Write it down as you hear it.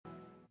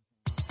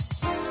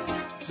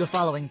The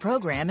following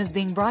program is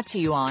being brought to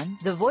you on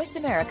the Voice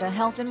America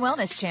Health and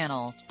Wellness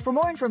Channel. For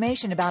more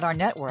information about our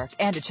network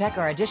and to check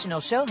our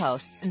additional show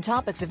hosts and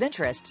topics of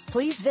interest,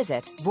 please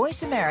visit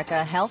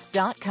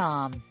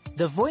voiceamericahealth.com.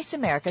 The Voice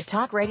America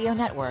Talk Radio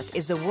Network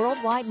is the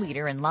worldwide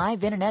leader in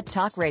live Internet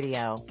talk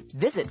radio.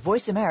 Visit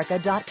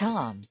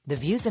voiceamerica.com. The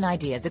views and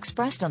ideas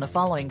expressed on the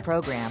following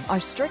program are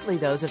strictly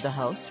those of the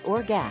host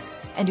or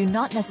guests and do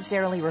not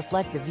necessarily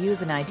reflect the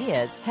views and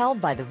ideas held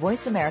by the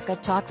Voice America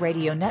Talk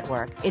Radio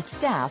Network, its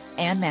staff,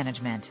 and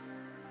management.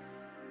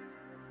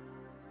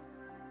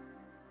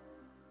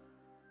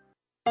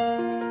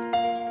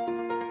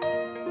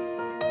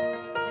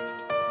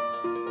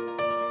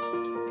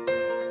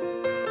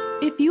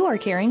 If you are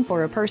caring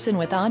for a person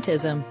with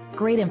autism,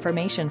 great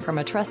information from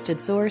a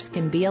trusted source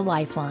can be a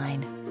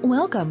lifeline.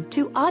 Welcome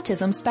to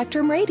Autism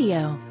Spectrum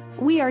Radio.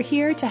 We are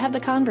here to have the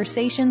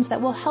conversations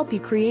that will help you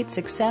create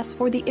success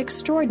for the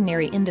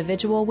extraordinary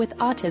individual with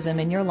autism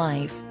in your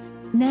life.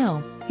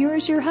 Now, here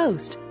is your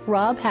host,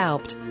 Rob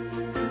Haupt.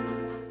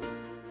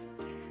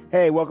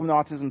 Hey, welcome to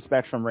Autism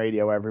Spectrum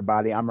Radio,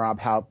 everybody. I'm Rob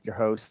Haupt, your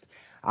host.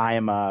 I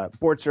am a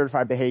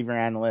board-certified behavior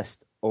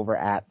analyst over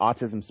at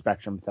Autism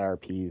Spectrum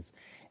Therapies,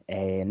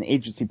 an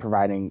agency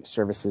providing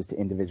services to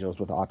individuals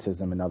with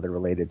autism and other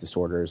related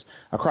disorders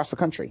across the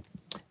country.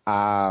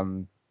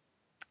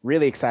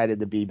 Really excited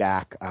to be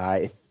back.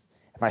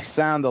 If I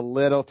sound a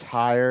little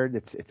tired,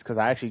 it's because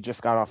I actually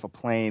just got off a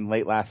plane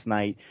late last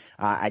night.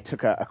 I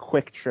took a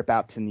quick trip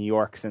out to New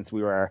York since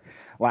we were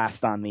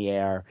last on the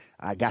air.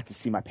 I got to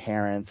see my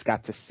parents,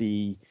 got to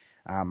see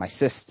my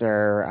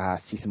sister,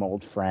 see some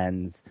old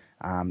friends,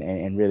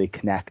 and really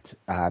connect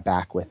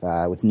back with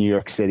New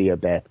York City a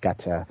bit. Got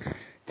to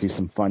do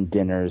some fun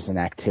dinners and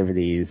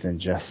activities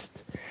and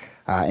just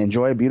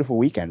enjoy a beautiful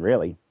weekend,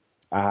 really.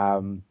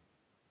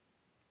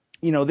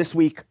 This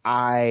week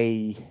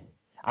I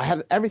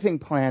had everything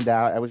planned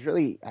out.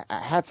 I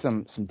had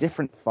some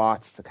different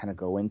thoughts to kind of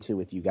go into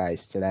with you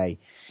guys today.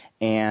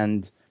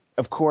 And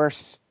of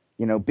course,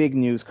 big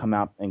news come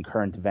out in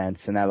current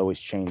events, and that always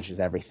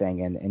changes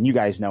everything. And you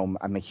guys know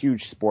I'm a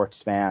huge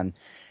sports fan.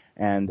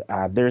 And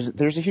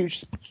there's a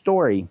huge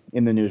story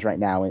in the news right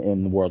now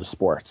in the world of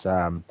sports.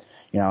 I'm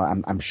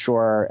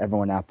sure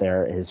everyone out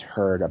there has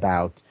heard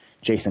about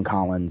Jason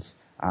Collins,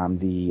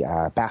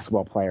 the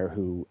basketball player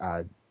who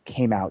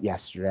came out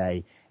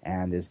yesterday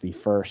and is the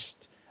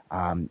first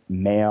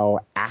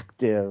male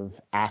active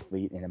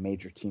athlete in a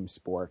major team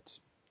sport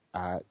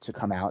to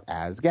come out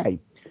as gay.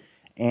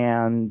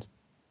 And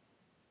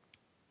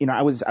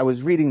I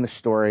was reading the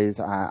stories.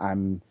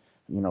 I'm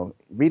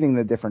reading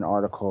the different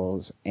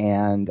articles,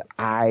 and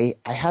I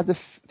had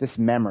this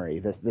memory,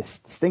 this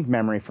distinct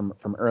memory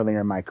from earlier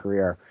in my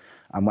career.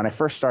 When I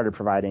first started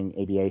providing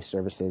ABA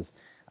services,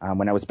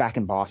 when I was back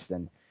in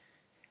Boston.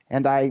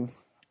 And I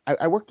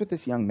worked with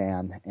this young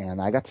man, and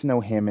I got to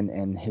know him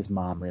and his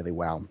mom really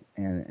well.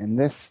 And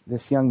this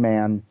young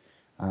man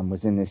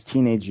was in his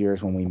teenage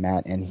years when we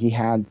met, and he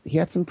had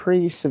some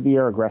pretty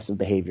severe aggressive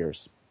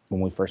behaviors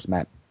when we first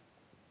met.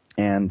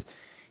 And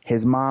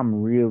his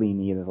mom really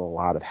needed a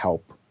lot of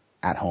help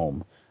at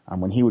home.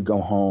 When he would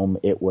go home,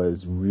 it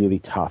was really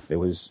tough. It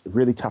was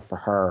really tough for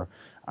her.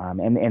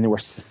 And there were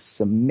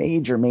some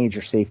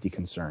major safety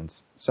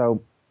concerns.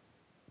 So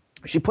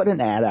she put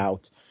an ad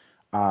out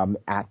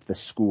at the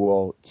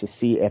school to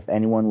see if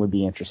anyone would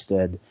be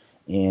interested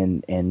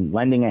in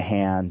lending a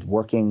hand,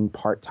 working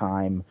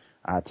part-time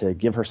to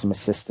give her some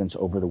assistance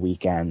over the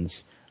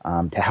weekends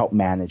to help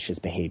manage his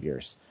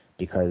behaviors,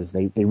 because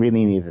they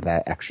really needed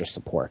that extra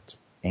support.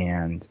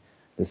 And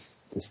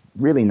this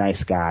really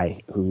nice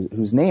guy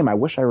whose name I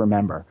wish I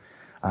remember,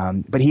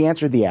 but he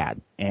answered the ad,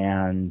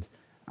 and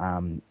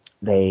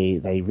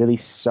they really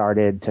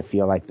started to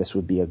feel like this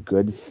would be a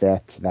good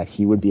fit, that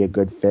he would be a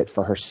good fit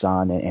for her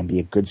son and be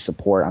a good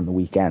support on the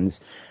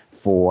weekends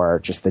for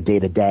just the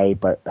day-to-day,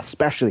 but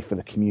especially for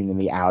the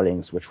community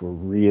outings, which were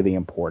really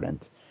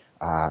important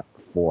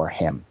for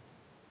him.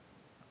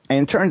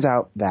 And it turns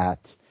out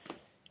that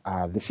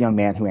this young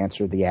man who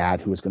answered the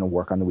ad, who was going to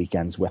work on the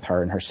weekends with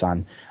her and her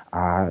son,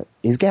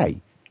 is gay.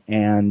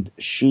 And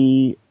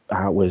she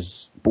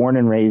was born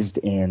and raised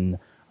in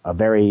a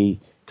very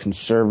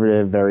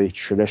conservative, very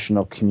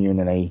traditional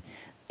community.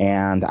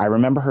 And I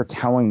remember her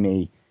telling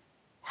me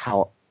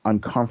how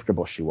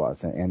uncomfortable she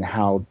was and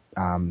how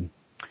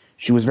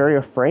she was very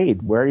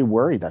afraid, very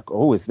worried, like,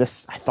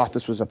 I thought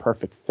this was a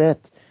perfect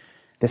fit.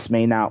 This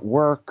may not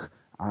work.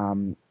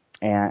 And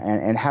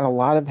had a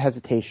lot of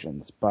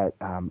hesitations, but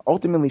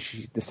ultimately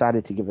she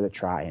decided to give it a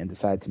try and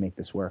decided to make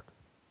this work.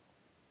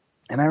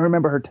 And I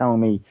remember her telling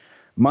me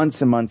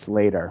months and months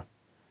later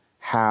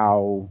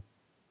how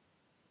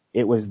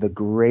it was the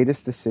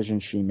greatest decision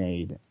she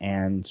made.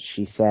 And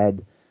she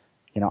said,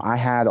 I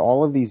had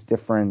all of these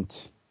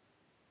different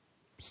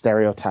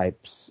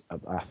stereotypes,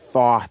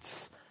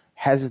 thoughts,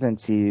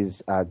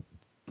 hesitancies,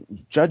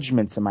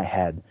 judgments in my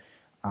head.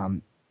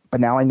 But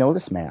now I know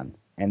this man,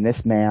 and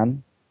this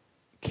man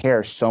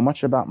cares so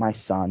much about my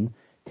son,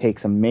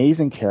 takes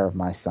amazing care of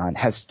my son,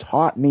 has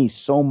taught me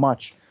so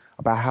much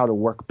about how to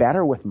work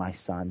better with my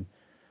son,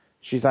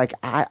 she's like,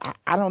 I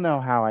don't know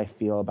how I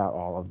feel about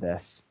all of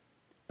this,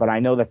 but I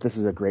know that this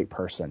is a great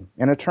person.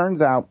 And it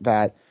turns out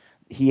that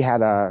he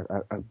had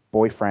a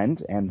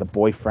boyfriend, and the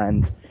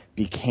boyfriend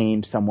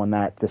became someone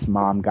that this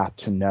mom got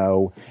to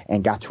know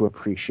and got to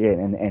appreciate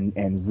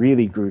and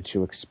really grew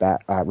to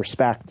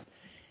respect.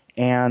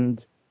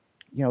 And,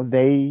 you know,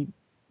 they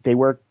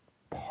were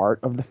part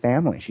of the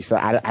family. She said,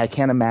 I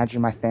can't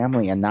imagine my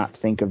family and not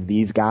think of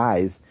these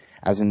guys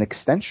as an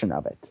extension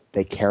of it.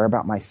 They care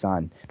about my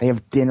son. They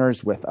have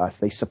dinners with us.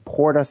 They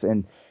support us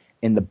in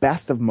the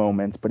best of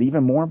moments, but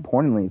even more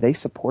importantly, they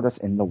support us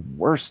in the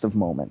worst of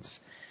moments.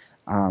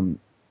 And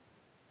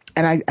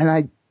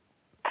I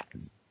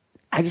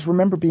just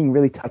remember being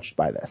really touched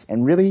by this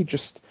and really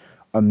just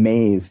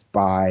amazed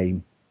by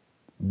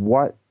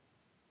what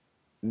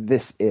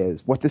this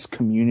is, what this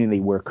community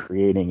we're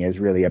creating is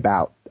really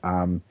about.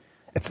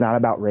 It's not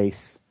about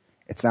race.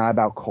 It's not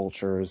about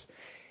cultures.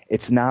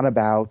 It's not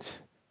about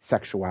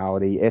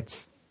sexuality.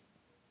 It's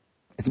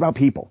about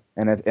people,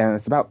 and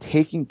it's about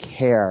taking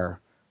care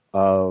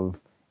of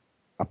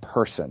a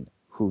person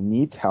who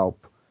needs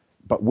help,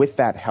 but with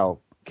that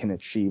help can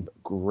achieve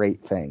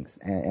great things.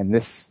 And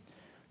this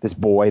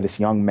boy, this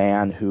young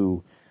man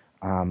who,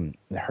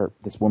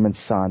 this woman's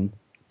son,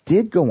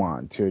 did go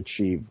on to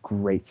achieve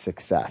great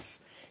success.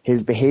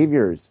 His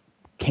behaviors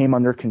came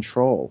under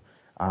control.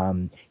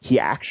 He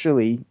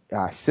actually,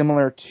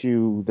 similar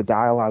to the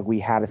dialogue we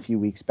had a few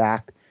weeks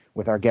back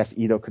with our guest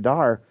Ido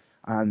Kadar,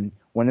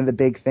 one of the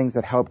big things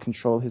that helped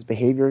control his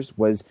behaviors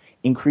was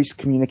increased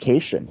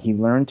communication. He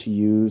learned to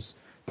use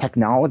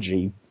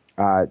technology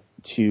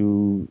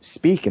to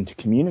speak and to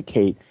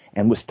communicate,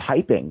 and was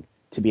typing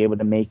to be able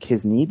to make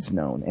his needs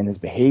known, and his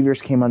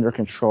behaviors came under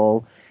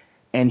control,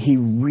 and he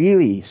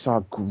really saw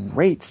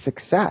great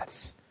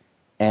success.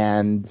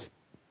 And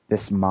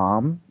this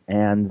mom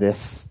and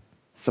this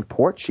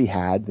support she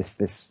had,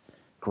 this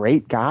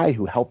great guy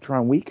who helped her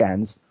on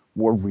weekends,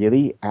 were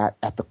really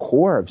at the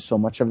core of so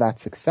much of that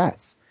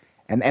success.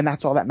 And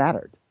that's all that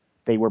mattered.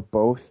 They were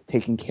both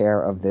taking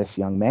care of this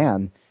young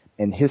man,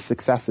 and his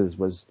successes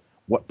was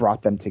what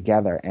brought them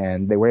together,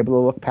 and they were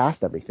able to look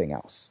past everything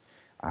else.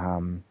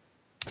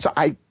 So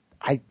I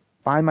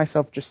find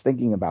myself just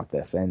thinking about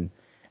this and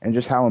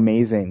just how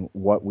amazing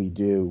what we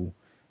do,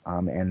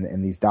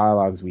 and these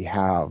dialogues we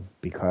have,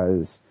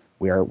 because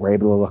we're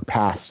able to look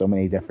past so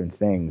many different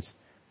things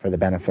for the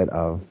benefit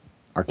of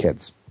our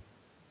kids.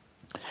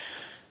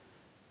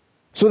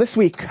 So this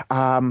week,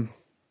 I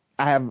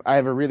have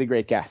a really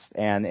great guest,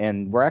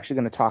 and we're actually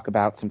going to talk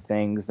about some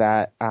things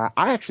that I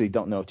actually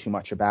don't know too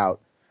much about,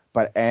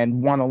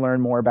 and want to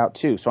learn more about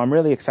too. So I'm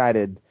really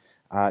excited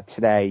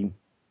today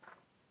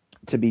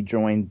to be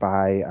joined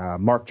by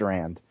Mark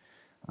Durand.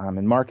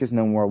 And Mark is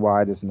known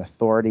worldwide as an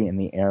authority in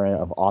the area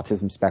of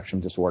autism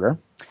spectrum disorder.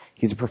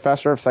 He's a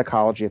professor of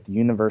psychology at the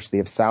University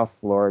of South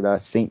Florida,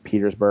 St.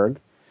 Petersburg.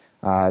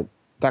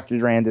 Dr.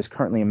 Durand is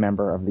currently a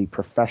member of the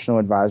Professional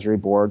Advisory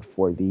Board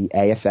for the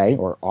ASA,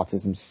 or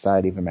Autism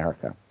Society of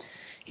America.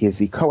 He is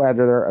the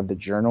co-editor of the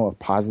Journal of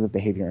Positive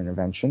Behavior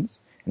Interventions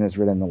and has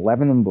written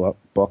 11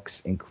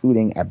 books,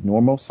 including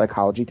abnormal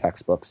psychology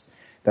textbooks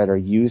that are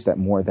used at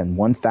more than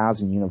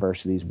 1,000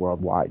 universities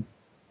worldwide.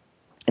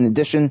 In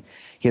addition,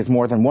 he has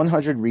more than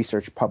 100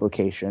 research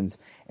publications,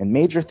 and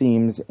major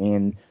themes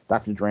in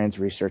Dr. Durand's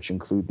research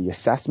include the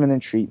assessment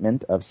and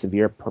treatment of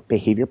severe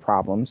behavior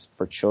problems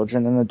for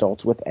children and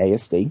adults with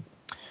ASD,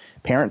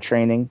 parent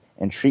training,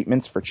 and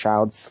treatments for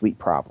child sleep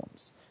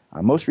problems.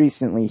 Most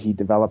recently, he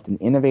developed an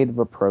innovative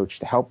approach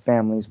to help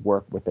families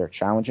work with their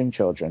challenging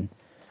children,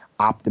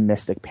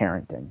 Optimistic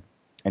Parenting,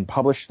 and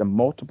published a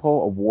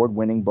multiple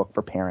award-winning book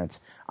for parents,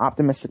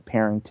 Optimistic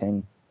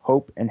Parenting,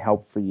 Hope and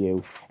Help for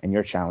You and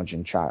Your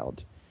Challenging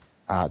Child.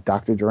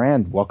 Dr.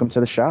 Durand, welcome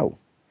to the show.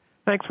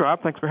 Thanks,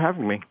 Rob. Thanks for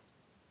having me.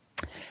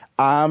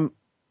 I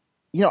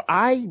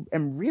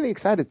am really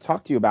excited to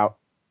talk to you about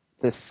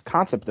this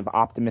concept of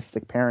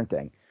optimistic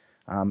parenting.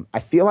 I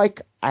feel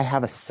like I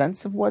have a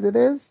sense of what it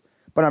is,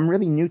 but I'm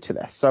really new to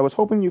this. So I was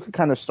hoping you could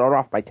kind of start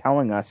off by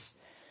telling us,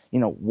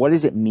 what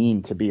does it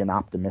mean to be an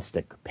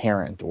optimistic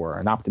parent or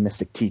an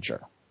optimistic teacher?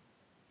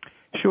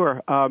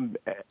 Sure.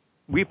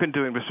 We've been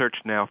doing research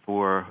now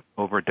for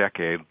over a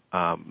decade,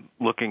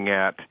 looking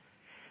at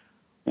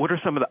what are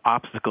some of the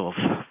obstacles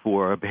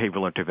for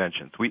behavioral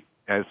interventions.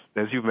 As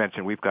you've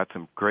mentioned, we've got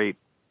some great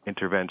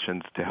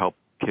interventions to help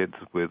kids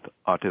with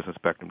autism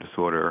spectrum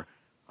disorder,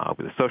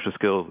 with the social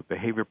skills, with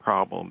behavior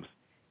problems.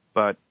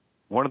 But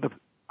one of the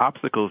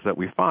obstacles that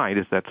we find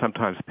is that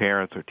sometimes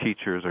parents or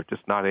teachers are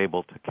just not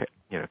able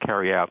to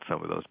carry out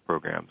some of those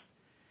programs.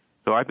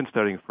 So I've been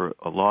studying for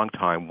a long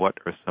time what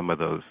are some of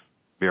those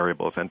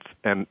variables,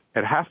 and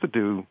it has to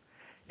do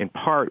in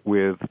part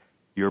with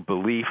your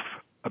belief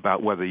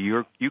about whether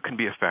you can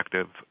be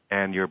effective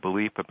and your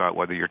belief about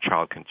whether your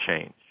child can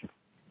change.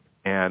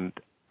 And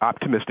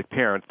optimistic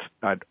parents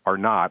are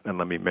not, and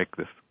let me make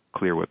this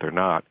clear what they're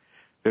not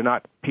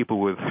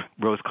people with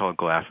rose-colored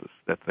glasses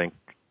that think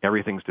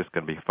everything's just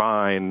going to be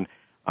fine,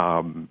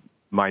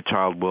 my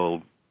child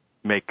will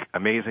make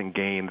amazing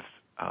gains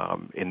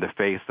in the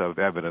face of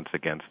evidence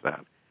against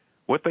that.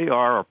 What they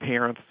are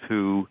parents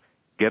who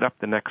get up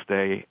the next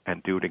day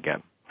and do it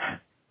again.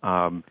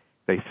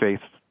 They face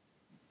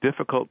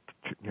difficult,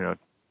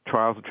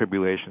 trials and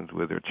tribulations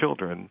with their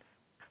children,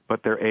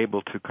 but they're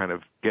able to kind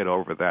of get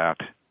over that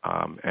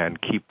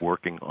and keep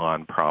working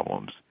on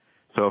problems.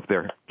 So if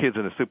there are kids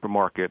in a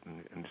supermarket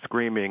and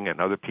screaming and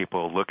other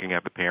people looking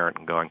at the parent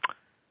and going,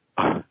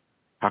 oh,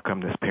 how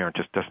come this parent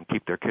just doesn't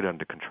keep their kid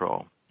under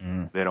control?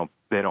 They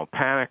don't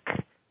panic.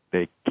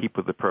 They keep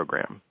with the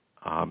program.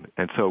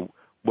 And so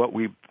what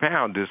we've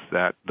found is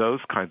that those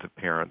kinds of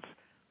parents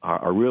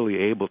are really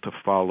able to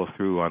follow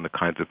through on the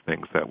kinds of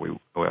things that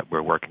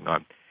we're working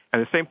on.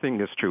 And the same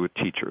thing is true with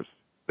teachers,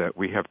 that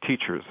we have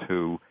teachers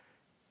who,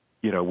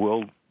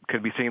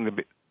 could be seen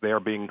they are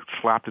being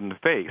slapped in the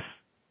face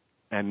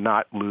and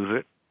not lose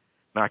it,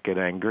 not get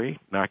angry,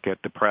 not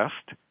get depressed,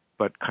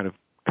 but kind of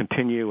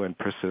continue and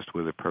persist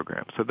with the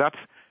program. So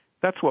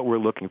that's what we're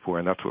looking for,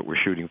 and that's what we're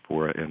shooting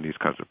for in these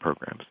kinds of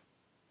programs.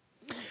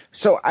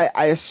 So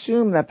I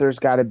assume that there's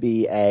got to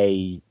be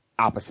a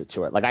opposite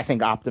to it. Like I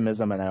think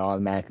optimism, and I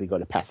automatically go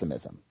to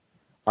pessimism.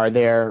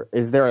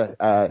 Is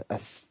there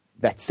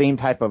that same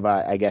type of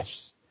other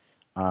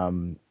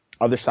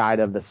side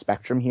of the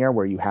spectrum here,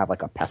 where you have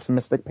like a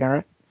pessimistic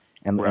parent,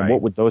 and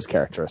what would those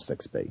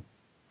characteristics be?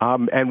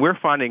 And we're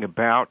finding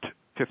about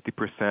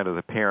 50% of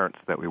the parents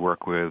that we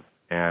work with,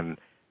 and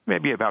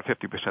maybe about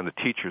 50% of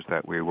the teachers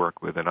that we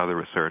work with in other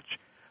research,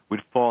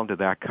 would fall into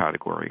that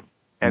category.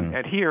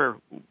 And here,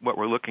 what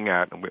we're looking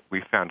at, and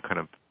we found kind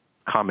of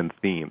common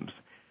themes.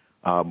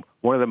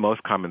 One of the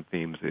most common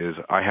themes is,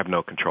 I have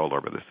no control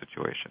over this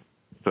situation.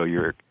 So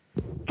your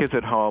kids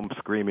at home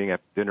screaming at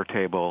the dinner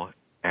table,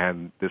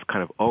 and this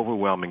kind of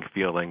overwhelming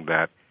feeling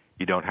that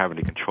you don't have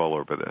any control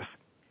over this.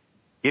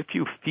 If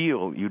you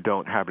feel you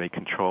don't have any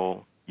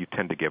control, you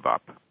tend to give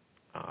up.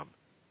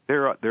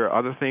 There are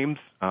other themes.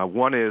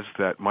 One is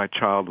that my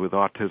child with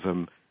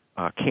autism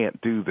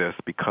can't do this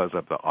because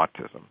of the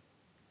autism.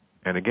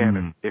 And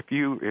again,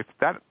 if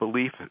that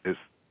belief is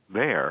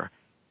there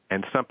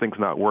and something's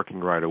not working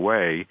right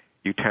away,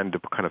 you tend to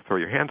kind of throw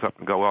your hands up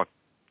and go, well,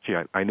 gee,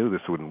 I knew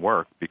this wouldn't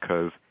work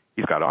because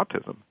he's got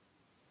autism.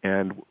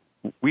 And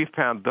we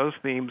found those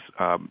themes,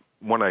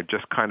 one I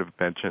just kind of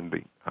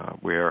mentioned,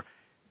 where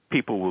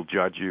people will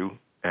judge you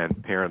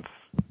and parents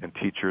and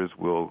teachers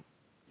will,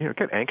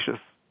 get anxious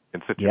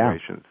in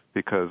situations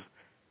because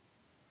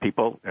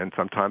people, and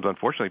sometimes,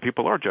 unfortunately,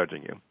 people are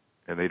judging you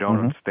and they don't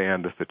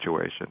understand the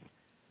situation.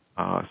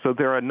 So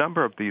there are a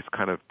number of these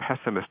kind of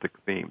pessimistic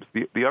themes.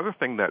 The other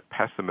thing that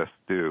pessimists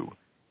do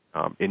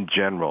in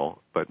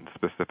general, but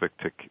specific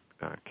to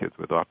kids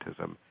with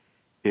autism,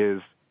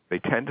 is they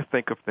tend to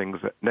think of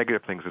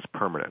negative things as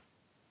permanent.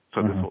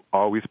 So this will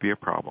always be a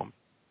problem.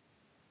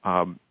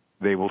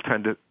 They will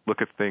tend to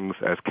look at things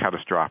as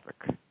catastrophic.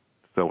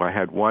 So I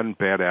had one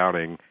bad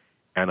outing,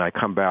 and I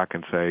come back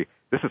and say,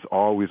 this is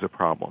always a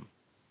problem.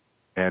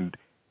 And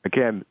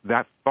again,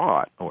 that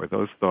thought or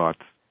those thoughts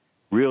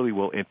really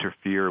will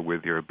interfere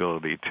with your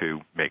ability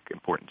to make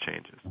important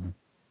changes.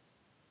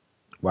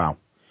 Wow.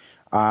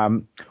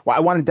 Well, I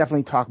want to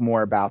definitely talk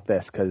more about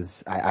this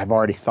because I've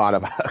already thought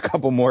of a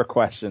couple more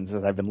questions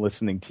as I've been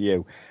listening to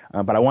you.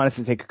 But I want us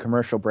to take a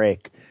commercial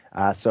break.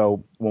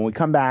 So when we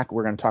come back,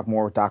 we're going to talk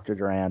more with Dr.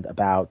 Durand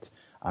about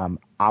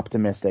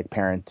optimistic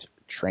parent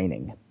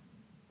training.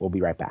 We'll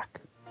be right back.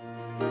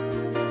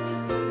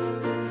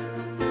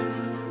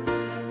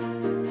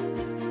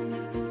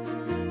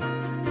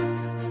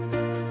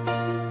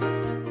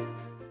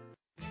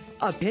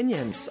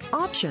 Opinions,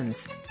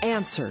 options,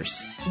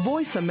 answers.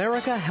 Voice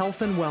America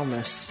Health and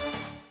Wellness.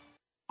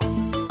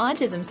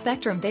 Autism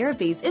Spectrum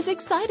Therapies is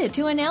excited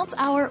to announce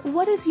our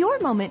What is Your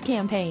Moment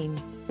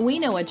campaign. We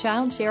know a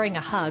child sharing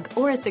a hug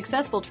or a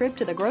successful trip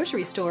to the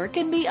grocery store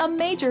can be a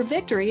major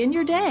victory in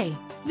your day.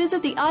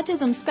 Visit the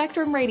Autism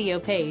Spectrum Radio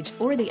page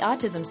or the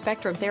Autism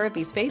Spectrum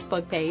Therapies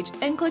Facebook page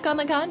and click on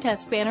the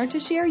contest banner to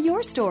share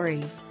your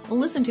story.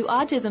 Listen to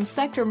Autism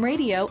Spectrum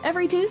Radio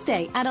every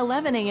Tuesday at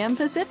 11 a.m.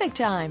 Pacific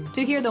Time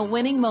to hear the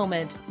winning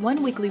moment.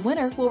 One weekly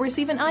winner will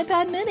receive an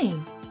iPad mini.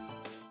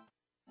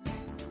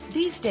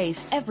 These days,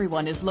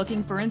 everyone is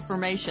looking for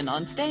information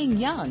on staying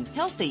young,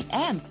 healthy,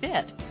 and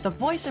fit. The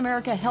Voice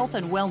America Health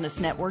and Wellness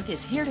Network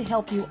is here to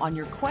help you on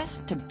your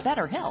quest to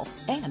better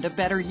health and a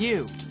better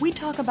you. We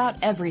talk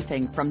about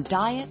everything from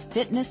diet,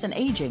 fitness, and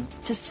aging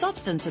to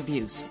substance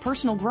abuse,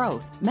 personal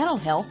growth, mental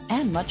health,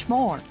 and much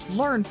more.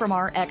 Learn from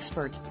our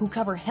experts who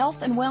cover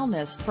health and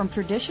wellness from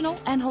traditional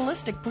and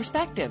holistic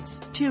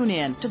perspectives. Tune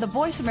in to the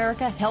Voice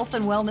America Health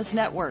and Wellness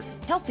Network.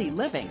 Healthy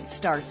living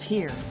starts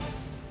here.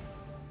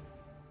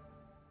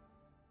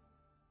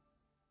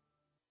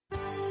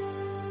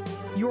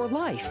 Your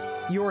life,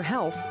 your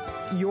health,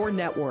 your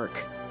network.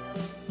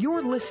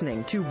 You're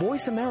listening to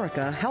Voice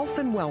America Health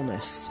and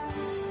Wellness.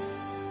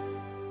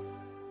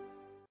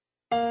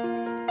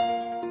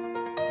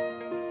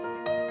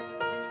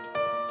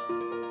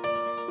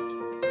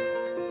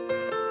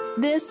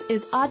 This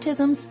is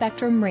Autism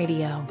Spectrum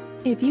Radio.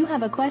 If you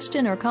have a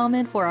question or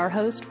comment for our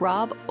host,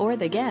 Rob, or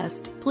the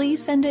guest,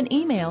 please send an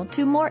email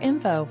to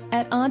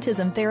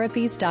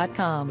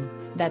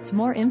moreinfo@autismtherapies.com. That's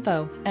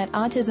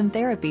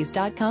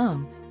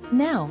moreinfo@autismtherapies.com.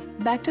 Now,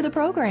 back to the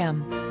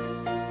program.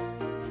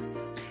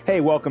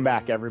 Hey, welcome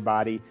back,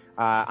 everybody.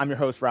 I'm your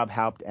host, Rob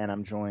Haupt, and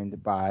I'm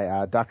joined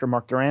by Dr.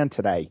 Mark Durand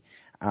today.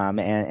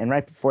 And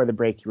right before the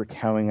break, you were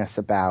telling us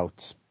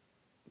about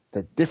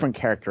the different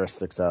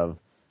characteristics of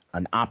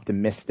an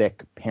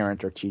optimistic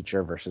parent or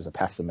teacher versus a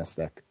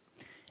pessimistic.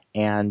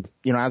 And,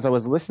 as I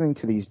was listening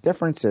to these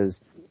differences,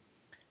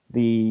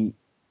 I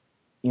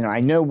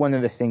know one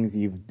of the things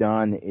you've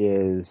done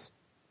is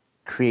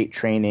create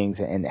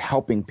trainings and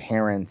helping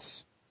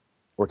parents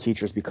or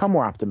teachers become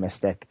more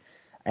optimistic.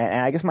 And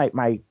I guess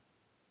my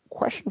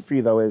question for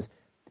you, though, is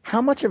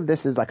how much of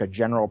this is like a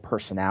general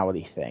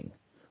personality thing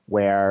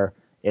where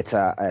it's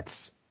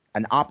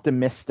an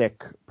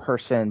optimistic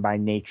person by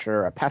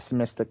nature, a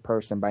pessimistic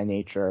person by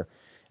nature,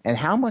 and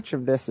how much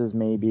of this is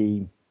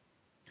maybe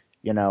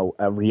a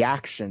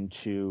reaction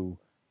to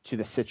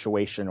the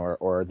situation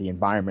or the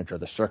environment or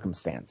the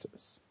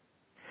circumstances?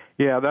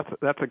 Yeah,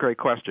 that's a great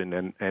question,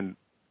 and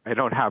I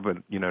don't have a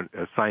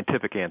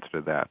scientific answer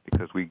to that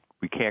because we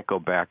can't go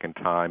back in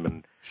time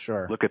and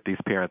look at these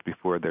parents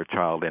before their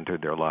child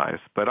entered their lives.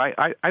 But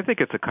I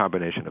think it's a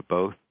combination of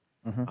both.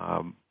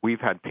 Mm-hmm.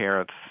 We've had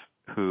parents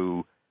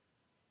who,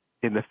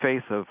 in the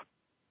face of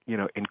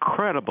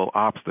incredible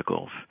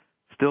obstacles,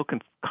 still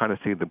can kind of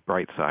see the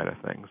bright side of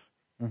things.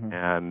 Mm-hmm.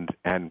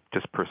 and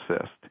just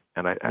persist.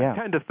 And I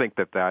tend to think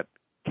that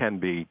can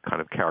be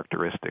kind of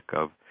characteristic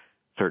of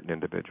certain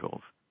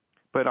individuals.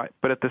 But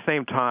at the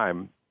same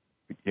time,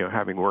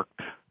 having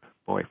worked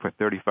for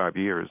 35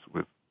 years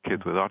with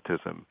kids with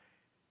autism,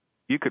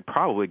 you could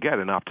probably get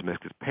an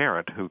optimistic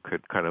parent who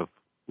could kind of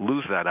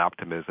lose that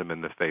optimism in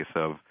the face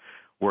of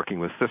working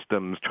with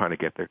systems, trying to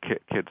get their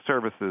kids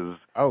services.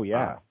 Oh,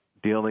 yeah.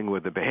 Dealing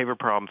with the behavior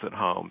problems at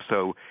home.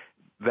 So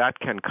that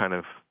can kind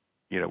of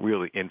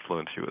really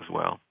influence you as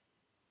well.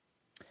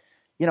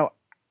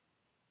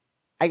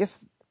 I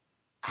guess,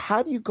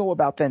 how do you go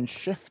about then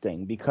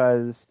shifting?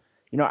 Because,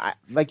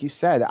 like you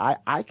said,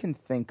 I can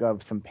think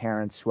of some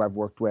parents who I've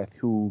worked with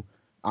who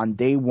on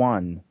day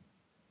one,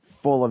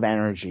 full of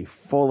energy,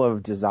 full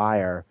of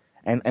desire.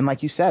 And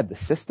like you said, the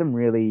system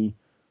really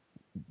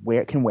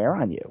can wear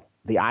on you.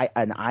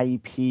 An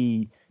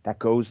IEP that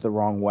goes the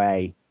wrong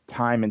way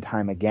time and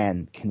time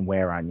again can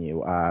wear on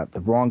you. The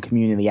wrong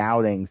community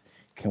outings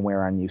can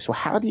wear on you. So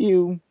how do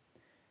you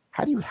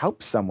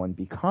help someone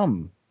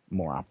become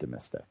more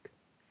optimistic?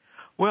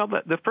 Well,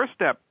 the first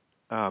step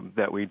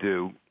that we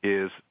do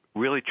is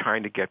really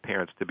trying to get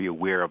parents to be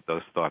aware of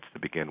those thoughts to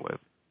begin with.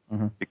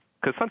 Mm-hmm.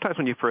 Because sometimes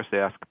when you first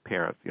ask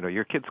parents,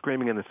 your kid's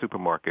screaming in the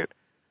supermarket,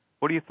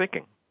 what are you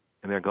thinking?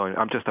 And they're going,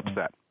 I'm just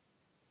upset.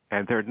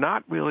 And they're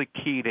not really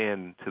keyed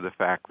in to the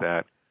fact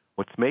that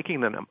what's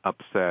making them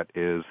upset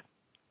is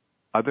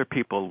other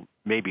people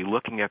may be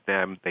looking at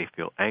them, they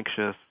feel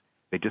anxious,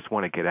 they just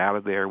want to get out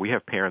of there. We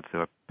have parents who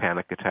have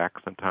panic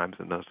attacks sometimes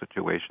in those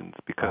situations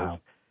because,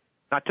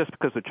 not just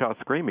because the child's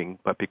screaming,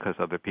 but because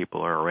other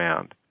people are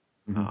around.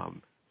 Mm-hmm.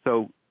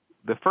 So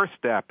the first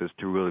step is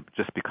to really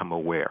just become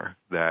aware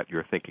that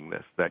you're thinking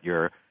this, that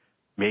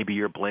maybe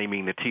you're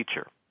blaming the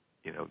teacher.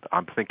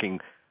 I'm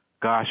thinking,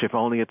 gosh, if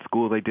only at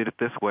school they did it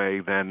this way,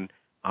 then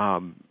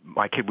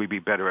my kid would be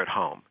better at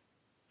home.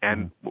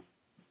 And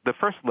the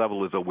first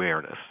level is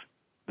awareness.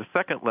 The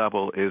second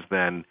level is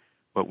then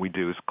what we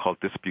do is called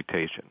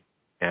disputation.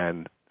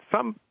 And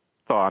some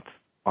thoughts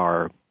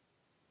are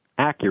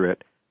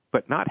accurate,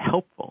 but not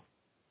helpful.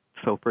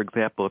 So, for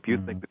example, if you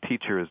think the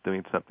teacher is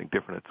doing something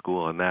different at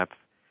school and that's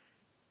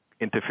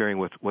interfering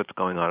with what's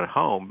going on at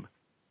home,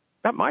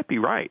 that might be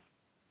right,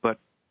 but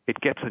it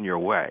gets in your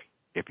way.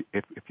 If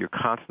you're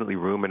constantly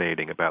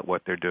ruminating about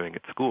what they're doing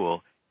at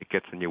school, it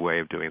gets in your way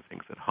of doing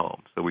things at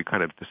home. So we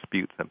kind of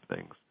dispute some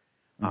things.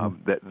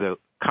 The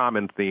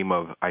common theme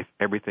of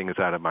everything is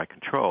out of my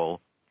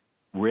control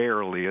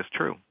rarely is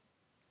true.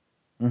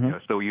 Mm-hmm.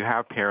 So you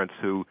have parents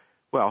who,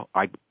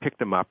 I picked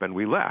them up and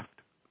we left.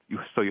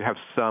 So you have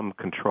some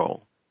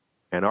control.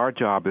 And our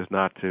job is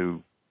not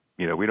to,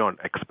 we don't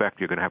expect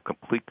you're going to have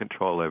complete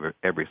control over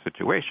every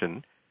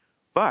situation,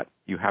 but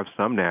you have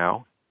some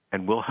now,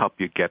 and we'll help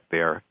you get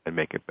there and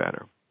make it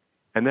better.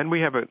 And then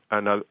we have a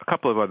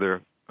couple of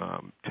other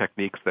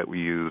techniques that we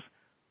use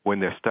when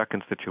they're stuck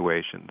in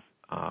situations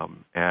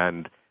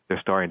and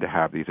they're starting to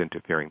have these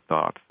interfering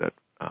thoughts that,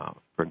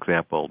 for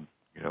example,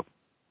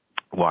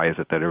 why is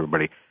it that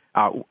everybody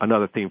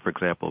another theme, for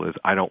example, is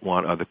I don't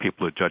want other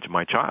people to judge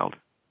my child.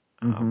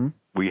 Mm-hmm.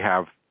 We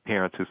have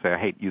parents who say, I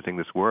hate using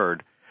this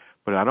word,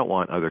 but I don't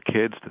want other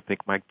kids to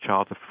think my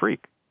child's a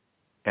freak.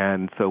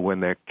 And so when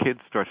their kid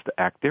starts to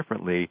act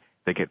differently,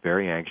 they get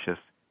very anxious.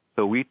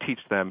 So we teach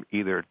them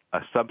either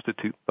a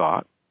substitute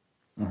thought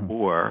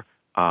or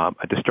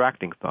a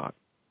distracting thought.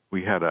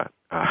 We had a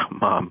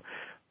mom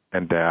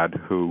and dad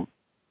who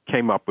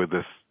came up with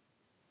this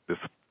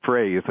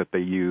phrase that they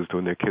used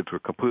when their kids were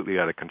completely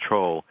out of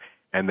control,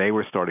 and they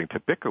were starting to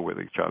bicker with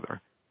each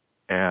other.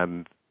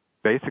 And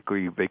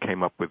basically they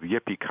came up with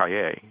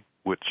yippee-ki-yay,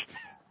 which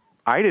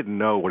I didn't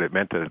know what it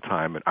meant at the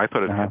time, and I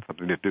thought it had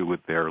something to do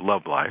with their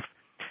love life.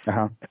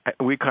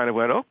 We kind of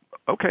went, oh,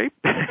 okay.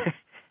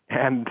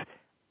 And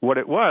what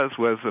it was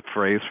a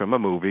phrase from a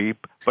movie,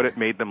 but it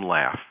made them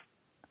laugh.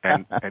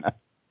 And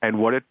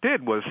what it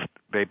did was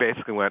they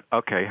basically went,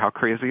 okay, how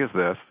crazy is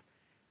this?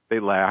 They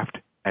laughed,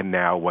 and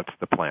now what's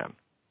the plan?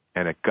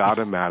 And it got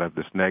them out of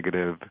this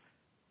negative,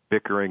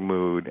 bickering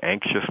mood,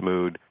 anxious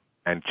mood,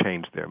 and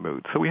changed their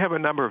mood. So we have a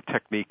number of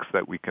techniques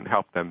that we can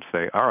help them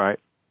say, all right,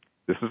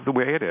 this is the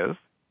way it is.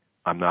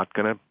 I'm not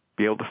going to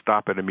be able to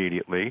stop it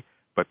immediately,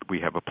 but we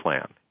have a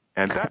plan.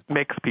 And that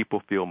makes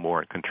people feel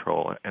more in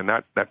control. And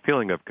that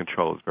feeling of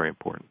control is very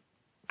important.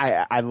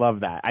 I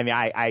love that. I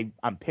mean,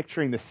 I'm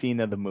picturing the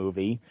scene of the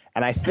movie,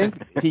 and I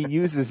think he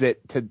uses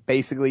it to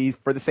basically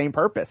for the same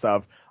purpose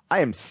of, I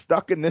am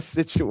stuck in this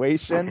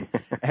situation,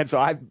 and so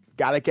I've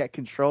got to get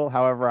control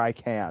however I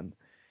can.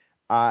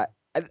 That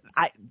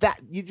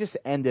you just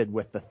ended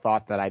with the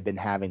thought that I've been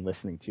having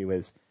listening to you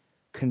is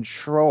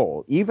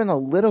control. Even a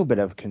little bit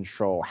of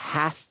control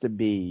has to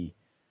be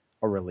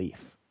a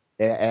relief.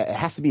 It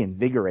has to be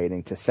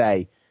invigorating to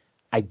say,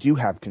 I do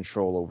have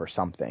control over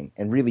something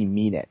and really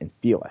mean it and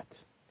feel it.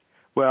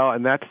 Well,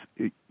 and that's,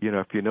 if you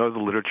know the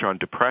literature on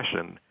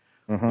depression,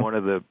 one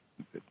of the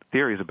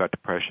theories about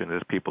depression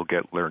is people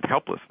get learned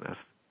helplessness.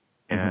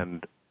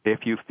 And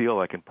if you feel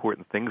like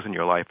important things in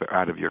your life are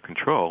out of your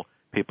control,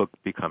 people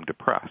become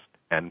depressed.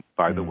 And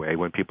by the way,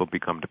 when people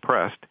become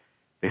depressed,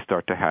 they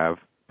start to have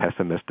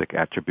pessimistic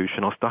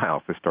attributional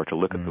styles. They start to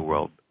look at the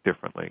world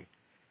differently.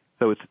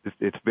 So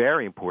it's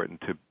very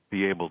important to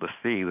be able to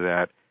see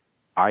that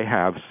I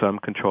have some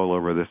control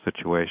over this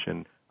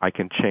situation. I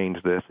can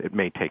change this. It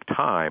may take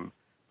time,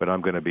 but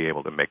I'm going to be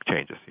able to make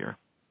changes here.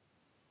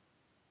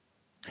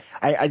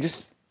 I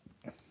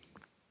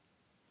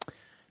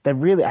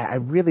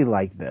really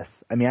like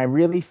this. I mean, I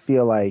really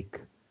feel like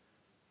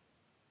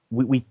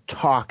we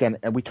talk and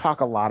we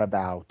talk a lot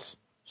about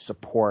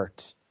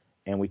support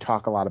and we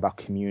talk a lot about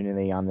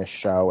community on this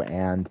show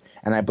and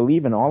I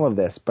believe in all of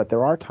this, but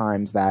there are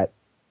times that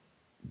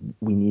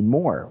we need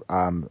more.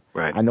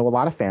 Right. I know a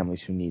lot of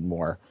families who need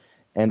more.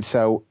 And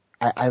so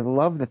I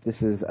love that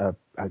this is a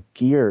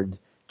geared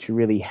to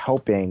really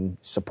helping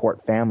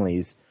support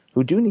families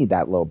who do need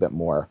that little bit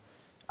more.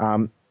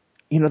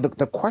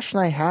 The question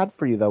I had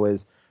for you though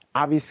is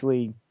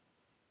obviously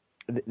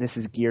this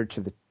is geared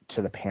to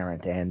the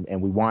parent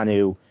and we want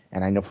to,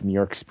 and I know from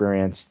your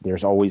experience,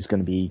 there's always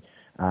going to be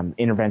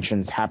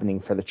interventions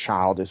happening for the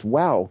child as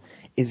well.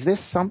 Is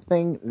this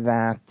something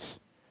that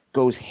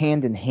goes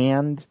hand in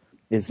hand?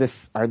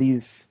 Are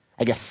these,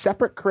 I guess,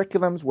 separate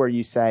curriculums where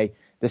you say,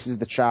 this is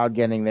the child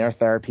getting their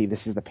therapy,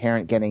 this is the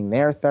parent getting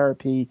their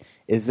therapy?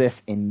 Is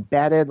this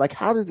embedded? Like,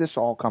 how does this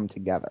all come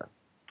together?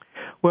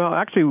 Well,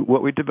 actually,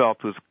 what we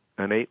developed was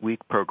an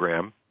 8-week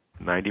program,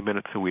 90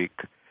 minutes a week,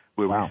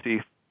 where we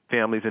see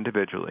families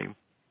individually,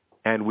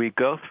 and we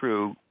go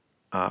through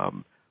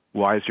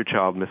why is your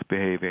child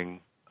misbehaving,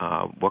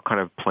 what kind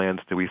of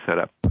plans do we set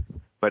up.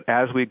 But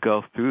as we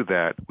go through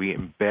that, we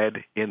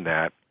embed in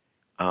that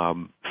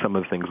some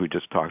of the things we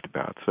just talked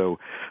about. So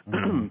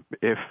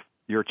if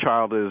your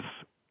child is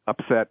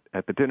upset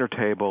at the dinner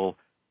table,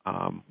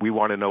 we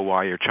want to know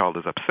why your child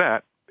is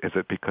upset. Is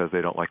it because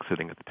they don't like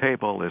sitting at the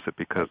table? Is it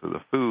because of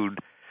the food?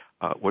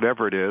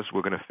 Whatever it is,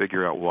 we're going to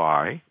figure out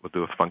why. We'll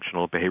do a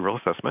functional behavioral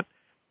assessment,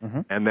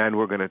 and then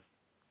we're going to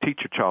teach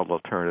your child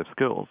alternative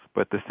skills.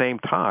 But at the same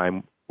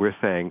time, we're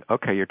saying,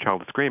 okay, your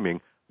child is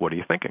screaming. What are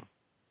you thinking?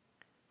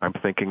 I'm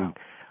thinking,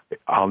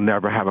 I'll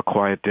never have a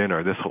quiet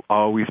dinner. This will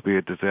always be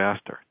a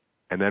disaster.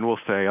 And then we'll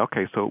say,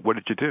 okay, so what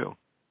did you do?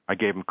 I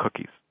gave him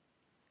cookies.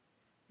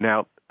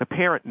 Now, the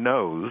parent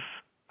knows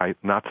I'm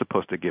not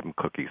supposed to give him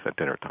cookies at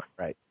dinner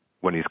time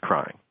when he's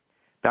crying.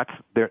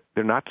 They're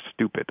not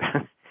stupid.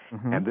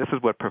 And this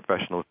is what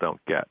professionals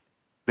don't get.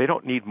 They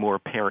don't need more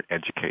parent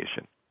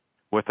education.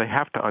 What they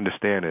have to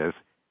understand is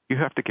you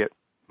have to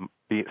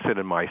sit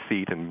in my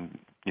seat and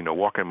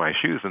walk in my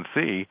shoes and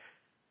see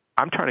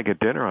I'm trying to get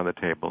dinner on the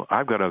table.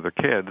 I've got other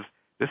kids.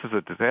 This is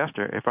a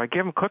disaster. If I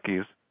give them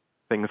cookies,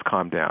 things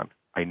calm down.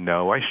 I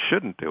know I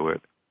shouldn't do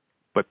it,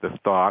 but the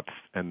thoughts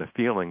and the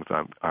feelings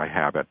I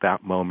have at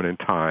that moment in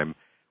time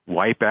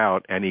wipe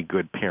out any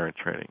good parent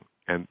training.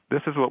 And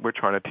this is what we're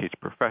trying to teach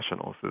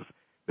professionals, is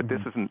that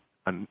this isn't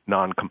a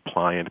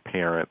non-compliant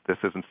parent. This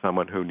isn't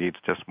someone who needs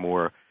just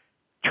more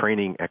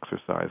training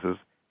exercises.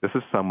 This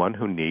is someone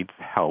who needs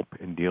help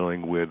in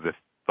dealing with the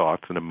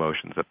thoughts and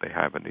emotions that they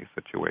have in these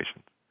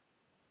situations.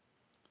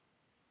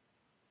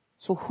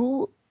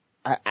 So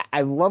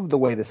I love the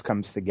way this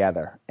comes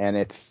together, and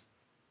it's,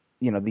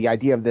 the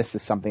idea of this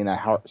is something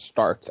that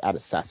starts at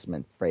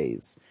assessment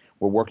phase.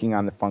 We're working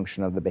on the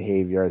function of the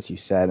behavior, as you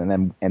said,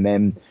 and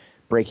then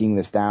breaking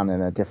this down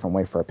in a different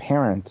way for a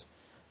parent.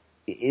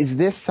 Is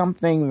this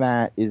something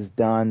that is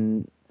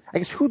done, I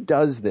guess, who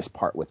does this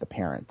part with the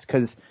parent?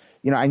 Because,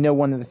 I know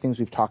one of the things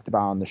we've talked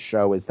about on the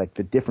show is like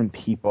the different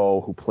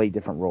people who play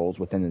different roles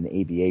within an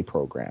ABA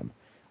program.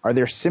 Are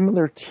there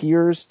similar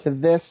tiers to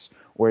this,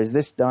 or is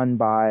this done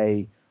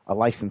by a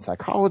licensed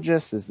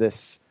psychologist? Is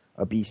this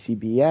a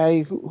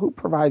BCBA? Who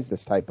provides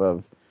this type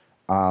of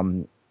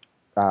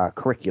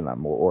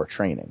curriculum or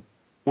training?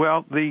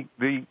 Well,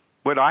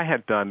 what I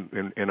had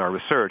done in our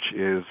research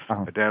is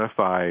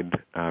identified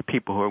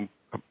people who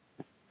are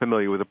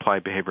familiar with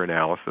applied behavior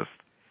analysis,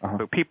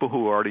 so people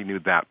who already knew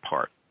that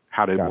part,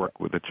 how to work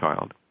with a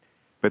child.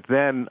 But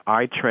then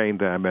I trained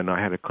them, and I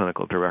had a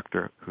clinical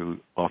director who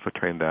also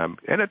trained them,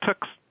 and it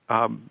took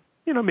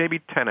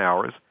maybe 10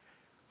 hours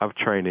of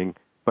training,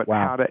 but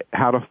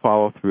how to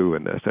follow through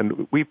in this.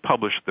 And we've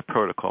published the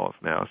protocols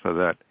now so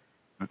that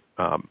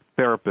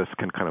therapists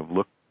can kind of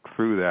look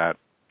through that.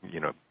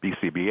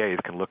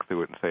 BCBAs can look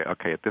through it and say,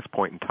 okay, at this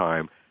point in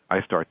time,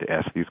 I start to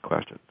ask these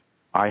questions.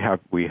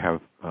 We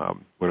have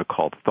what are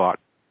called thought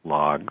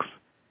logs.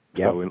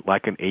 Yep. So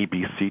like an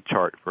ABC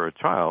chart for a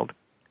child,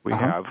 we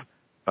have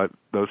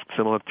those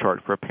similar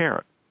chart for a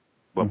parent.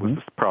 What was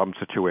the problem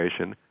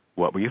situation?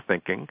 What were you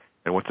thinking?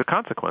 And what's the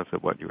consequence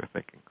of what you were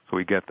thinking? So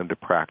we get them to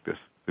practice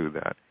through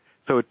that.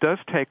 So it does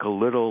take a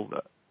little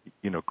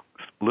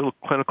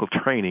clinical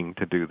training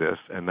to do this,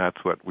 and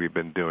that's what we've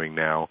been doing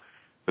now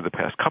for the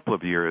past couple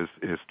of years,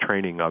 is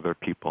training other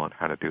people on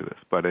how to do this.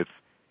 But it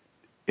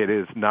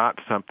is not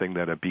something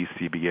that a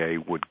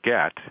BCBA would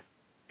get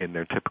in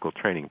their typical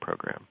training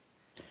program.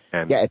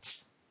 And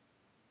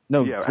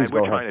and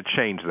we're trying to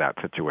change that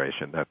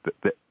situation.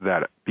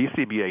 That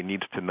BCBA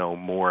needs to know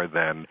more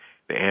than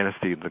the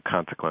antecedents and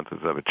consequences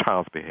of a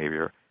child's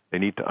behavior. They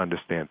need to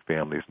understand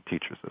families and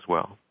teachers as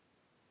well.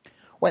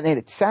 Well,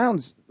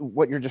 and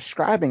what you're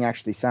describing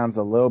actually sounds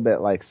a little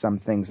bit like some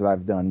things that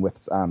I've done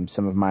with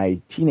some of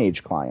my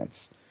teenage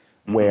clients,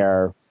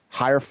 where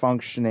higher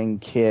functioning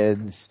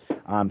kids,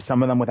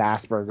 some of them with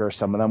Asperger's,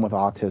 some of them with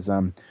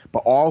autism,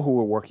 but all who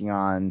were working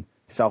on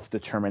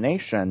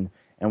self-determination.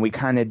 And we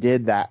kind of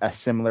did a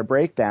similar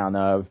breakdown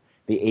of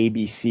the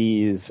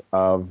ABCs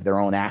of their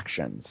own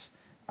actions.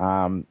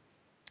 And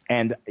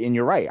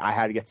you're right, I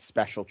had to get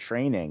special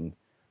training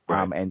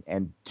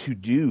and to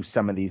do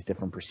some of these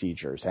different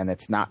procedures. And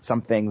it's not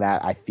something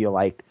that I feel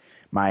like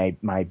my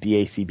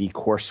BACB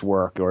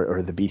coursework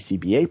or the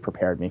BCBA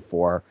prepared me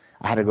for.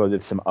 I had to go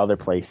to some other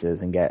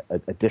places and get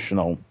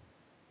additional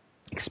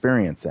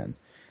experience in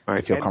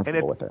to feel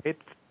comfortable with it.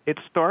 It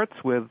starts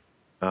with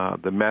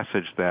the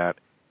message that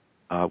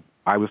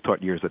I was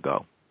taught years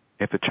ago.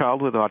 If a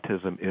child with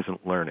autism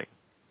isn't learning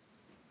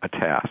a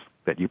task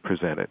that you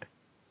presented,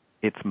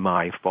 it's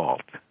my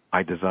fault.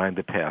 I designed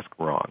the task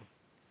wrong.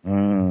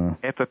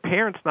 If a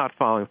parent's not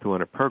following through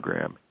on a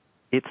program,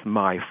 it's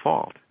my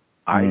fault.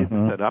 I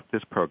didn't set up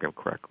this program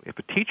correctly. If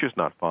a teacher's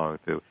not following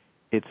through,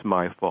 it's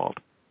my fault.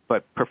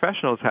 But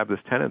professionals have this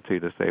tendency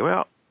to say,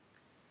 well,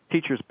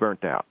 teacher's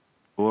burnt out,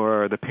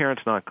 or the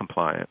parent's not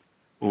compliant,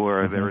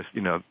 or there's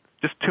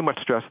just too much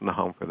stress in the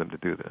home for them to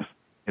do this.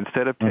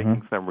 Instead of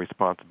taking some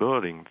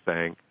responsibility and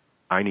saying,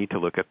 I need to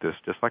look at this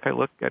just like I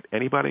look at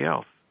anybody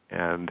else.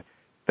 And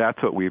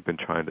that's what we've been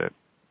trying to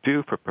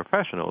do for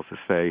professionals, is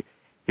say,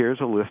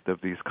 here's a list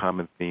of these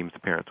common themes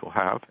parents will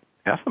have.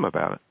 Ask them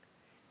about it.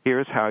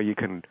 Here's how you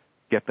can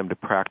get them to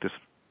practice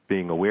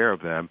being aware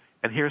of them,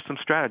 and here's some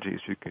strategies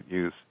you can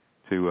use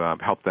to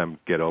help them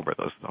get over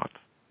those thoughts.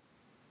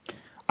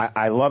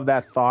 I love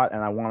that thought,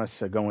 and I want us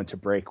to go into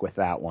break with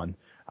that one.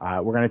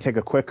 We're going to take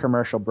a quick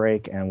commercial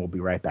break, and we'll be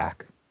right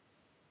back.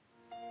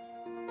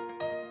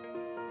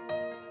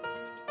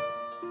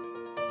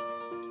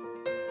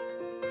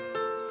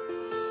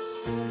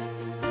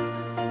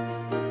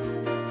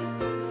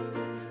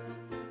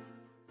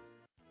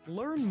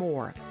 Learn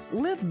more.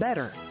 Live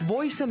better.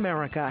 Voice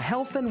America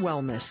Health and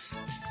Wellness.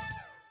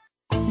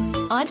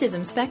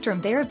 Autism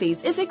Spectrum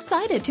Therapies is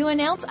excited to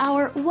announce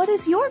our What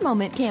is Your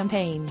Moment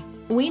campaign.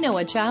 We know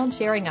a child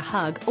sharing a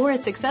hug or a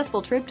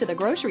successful trip to the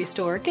grocery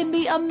store can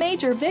be a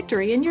major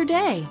victory in your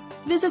day.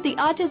 Visit the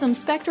Autism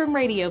Spectrum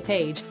Radio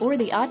page or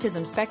the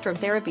Autism Spectrum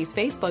Therapies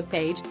Facebook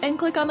page and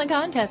click on the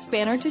contest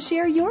banner to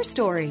share your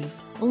story.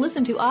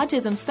 Listen to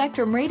Autism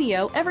Spectrum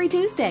Radio every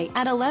Tuesday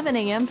at 11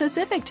 a.m.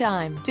 Pacific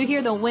Time to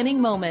hear the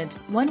winning moment.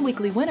 One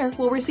weekly winner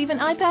will receive an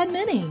iPad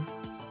mini.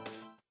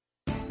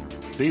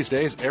 These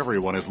days,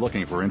 everyone is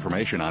looking for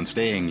information on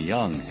staying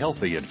young,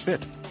 healthy, and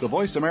fit. The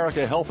Voice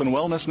America Health and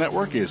Wellness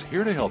Network is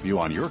here to help you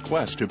on your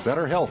quest to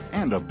better health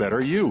and a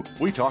better you.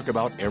 We talk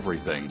about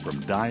everything from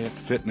diet,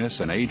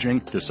 fitness, and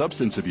aging to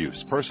substance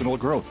abuse, personal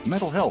growth,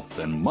 mental health,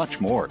 and much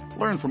more.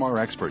 Learn from our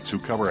experts who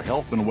cover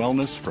health and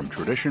wellness from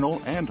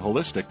traditional and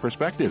holistic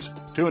perspectives.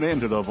 Tune in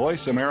to the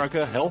Voice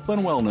America Health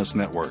and Wellness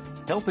Network.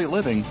 Healthy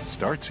living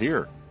starts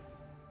here.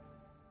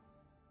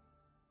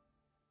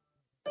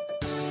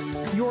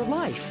 Your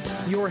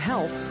life, your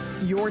health,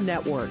 your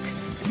network.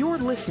 You're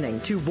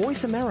listening to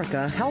Voice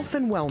America Health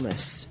and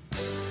Wellness.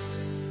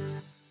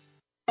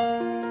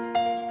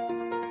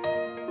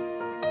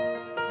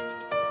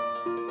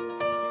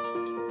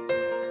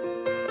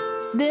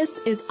 This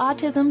is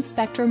Autism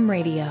Spectrum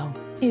Radio.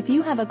 If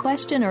you have a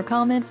question or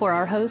comment for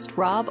our host,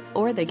 Rob,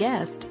 or the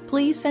guest,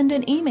 please send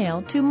an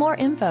email to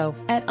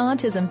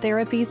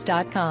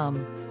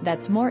moreinfo@autismtherapies.com.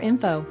 That's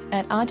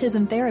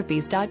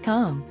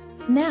moreinfo@autismtherapies.com.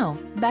 Now,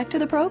 back to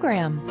the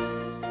program.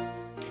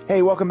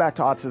 Hey, welcome back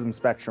to Autism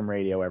Spectrum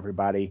Radio,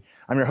 everybody.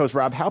 I'm your host,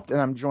 Rob Haupt, and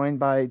I'm joined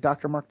by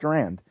Dr. Mark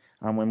Durand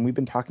when we've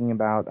been talking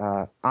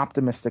about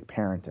optimistic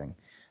parenting.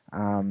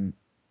 One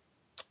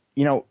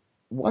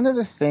of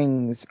the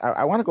things,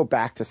 I want to go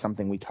back to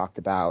something we talked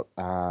about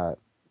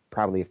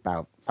probably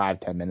about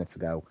 5-10 minutes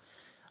ago.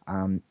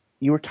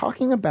 You were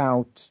talking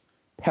about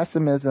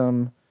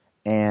pessimism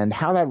and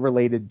how that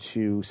related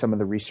to some of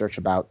the research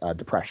about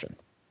depression.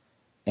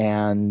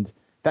 And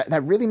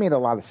that really made a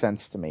lot of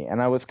sense to me. And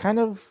I was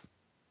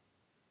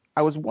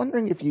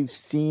wondering if you've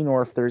seen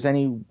or if there's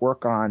any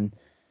work on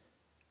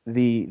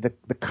the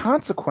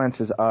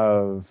consequences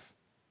of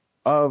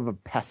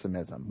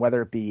pessimism,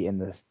 whether it be in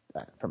this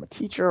from a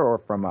teacher or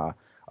from a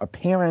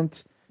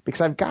parent,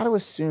 because I've got to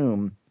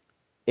assume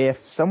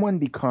if someone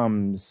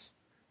becomes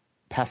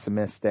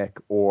pessimistic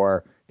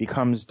or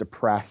becomes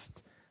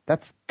depressed,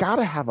 that's got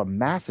to have a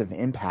massive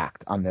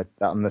impact on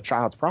the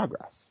child's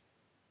progress.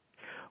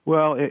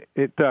 Well,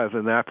 it does,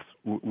 and that's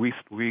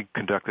we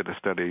conducted a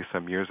study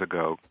some years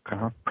ago,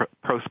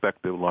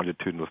 prospective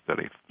longitudinal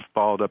study,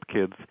 followed up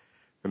kids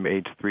from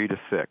age 3 to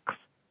 6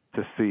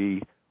 to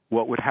see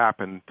what would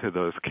happen to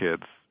those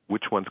kids,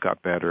 which ones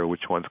got better,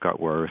 which ones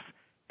got worse,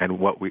 and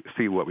what we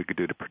could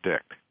do to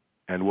predict.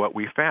 And what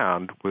we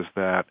found was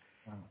that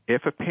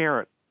if a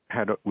parent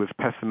was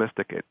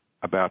pessimistic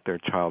about their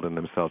child and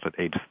themselves at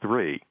age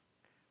 3,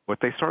 what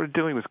they started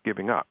doing was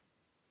giving up.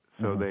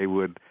 So they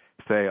would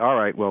say, all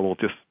right, well, we'll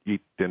just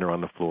eat dinner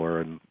on the floor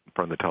and in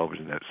front of the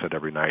television set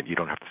every night. You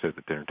don't have to sit at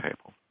the dinner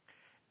table.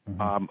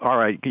 All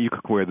right, you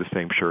could wear the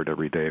same shirt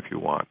every day if you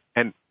want.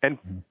 And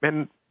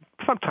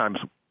sometimes,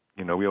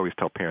 we always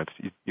tell parents,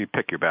 you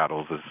pick your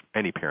battles, as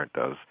any parent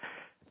does.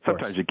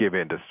 Sometimes you give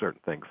in to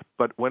certain things.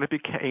 But when it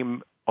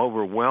became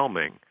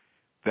overwhelming,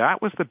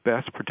 that was the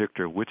best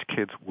predictor which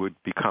kids would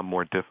become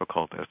more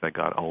difficult as they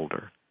got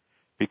older.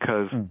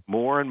 Because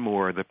more and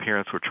more the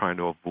parents were trying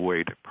to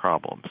avoid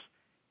problems.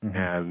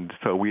 And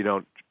so we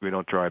don't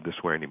drive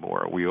this way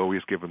anymore. We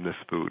always give them this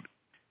food.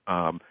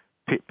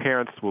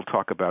 Parents will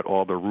talk about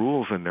all the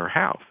rules in their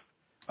house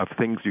of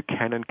things you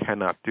can and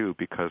cannot do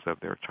because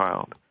of their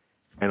child.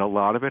 And a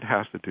lot of it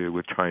has to do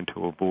with trying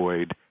to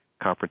avoid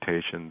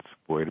confrontations,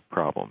 avoid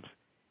problems.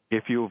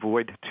 If you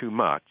avoid too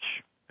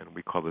much, and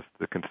we call this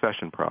the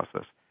concession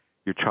process,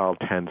 your child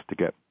tends to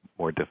get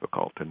more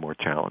difficult and more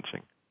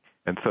challenging.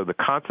 And so the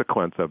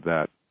consequence of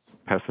that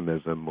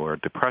pessimism or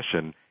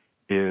depression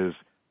is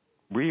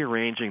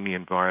rearranging the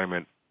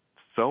environment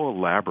so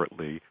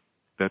elaborately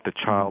that the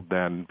child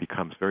then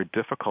becomes very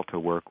difficult to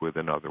work with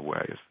in other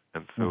ways.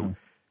 And so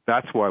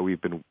that's why we've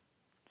been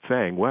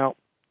saying, well,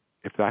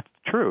 if that's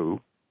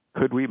true,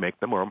 could we make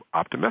them more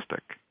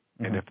optimistic?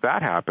 And if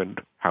that happened,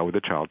 how would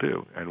the child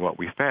do? And what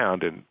we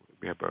found, and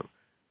we have a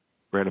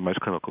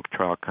randomized clinical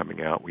trial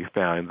coming out, we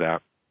found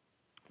that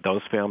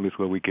those families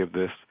where we give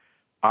this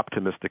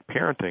optimistic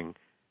parenting,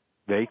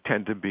 they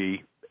tend to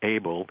be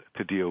able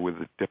to deal with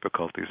the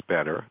difficulties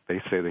better.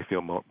 They say they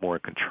feel more in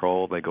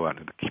control. They go out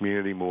into the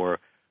community more,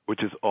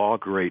 which is all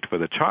great for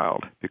the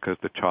child because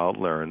the child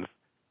learns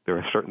there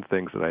are certain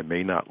things that I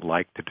may not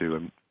like to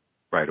do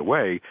right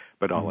away,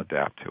 but I'll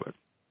adapt to it.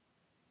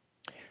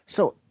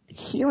 So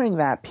hearing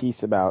that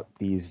piece about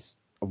these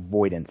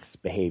avoidance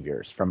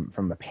behaviors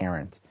from a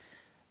parent,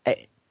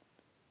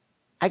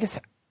 I guess,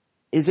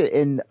 is it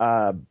in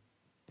the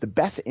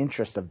best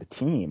interest of the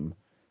team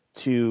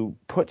to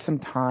put some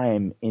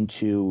time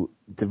into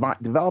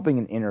developing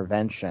an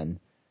intervention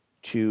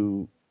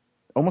to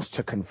almost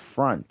to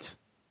confront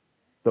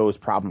those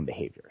problem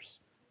behaviors?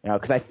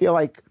 Because I feel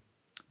like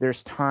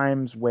there's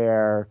times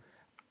where,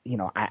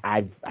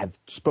 I've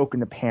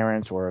spoken to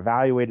parents or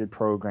evaluated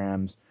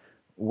programs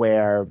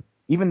where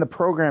even the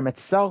program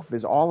itself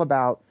is all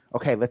about,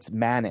 okay, let's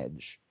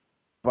manage,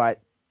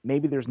 but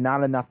maybe there's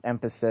not enough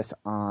emphasis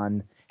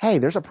on, hey,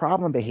 there's a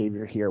problem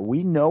behavior here.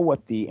 We know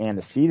what the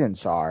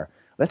antecedents are.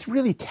 Let's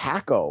really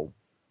tackle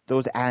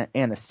those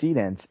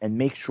antecedents and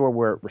make sure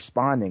we're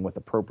responding with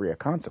appropriate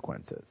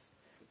consequences.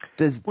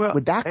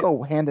 Would that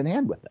go hand in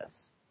hand with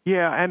this?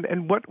 Yeah,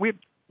 and what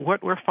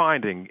we're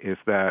finding is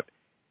that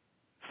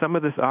some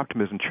of this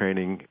optimism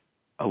training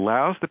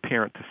allows the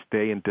parent to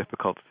stay in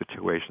difficult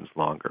situations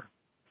longer.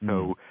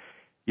 So,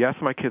 yes,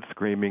 my kid's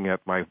screaming at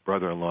my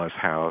brother-in-law's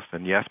house,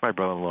 and yes, my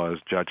brother-in-law is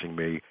judging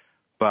me,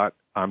 but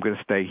I'm going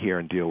to stay here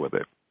and deal with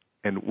it.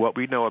 And what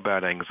we know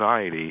about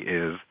anxiety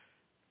is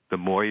the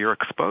more you're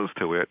exposed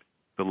to it,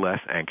 the less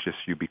anxious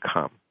you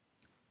become.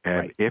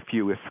 And if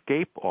you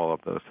escape all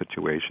of those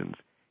situations,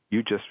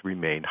 you just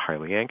remain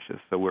highly anxious.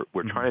 So what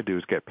we're trying to do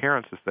is get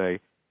parents to say,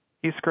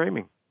 he's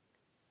screaming.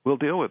 We'll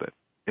deal with it.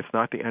 It's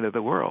not the end of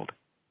the world.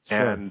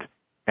 Sure.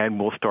 And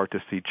we'll start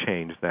to see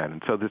change then.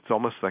 And so it's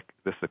almost like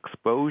this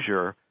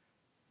exposure,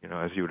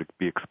 as you would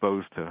be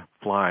exposed to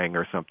flying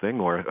or something,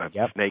 or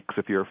snakes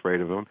if you're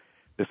afraid of them,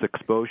 this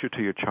exposure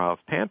to your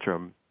child's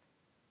tantrum,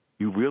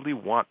 you really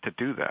want to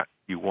do that.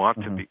 You want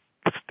to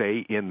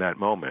stay in that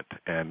moment.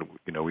 And,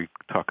 we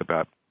talk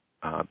about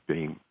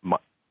being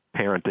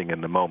parenting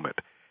in the moment.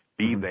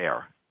 Be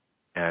there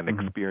and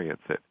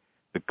experience it.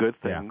 good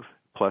things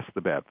plus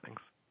the bad things.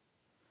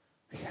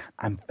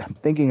 I'm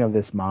thinking of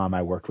this mom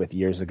I worked with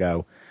years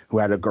ago who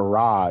had a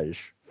garage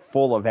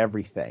full of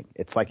everything.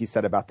 It's like you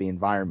said about the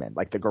environment.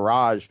 Like the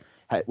garage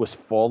was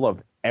full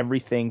of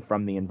everything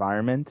from the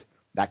environment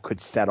that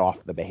could set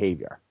off the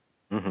behavior.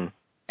 Mm-hmm.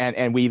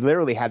 And we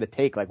literally had to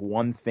take like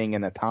one thing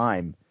at a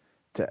time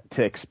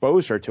to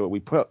expose her to it. We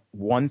put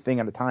one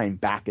thing at a time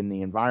back in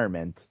the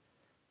environment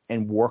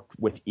and worked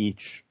with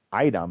each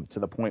item to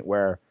the point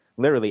where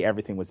literally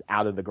everything was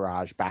out of the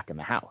garage, back in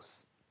the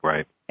house.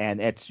 Right.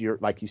 And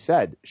like you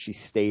said, she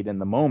stayed in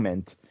the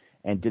moment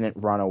and didn't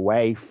run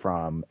away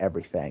from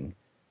everything,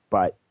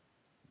 but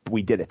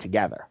we did it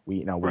together.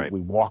 We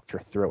walked her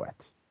through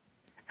it.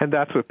 And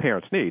that's what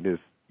parents need is,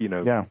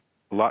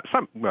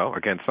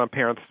 some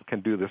parents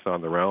can do this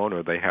on their own,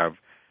 or they have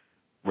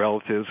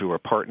relatives or a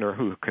partner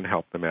who can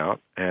help them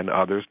out, and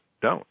others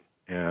don't.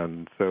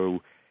 And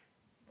so,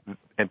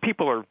 and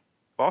people are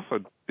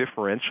also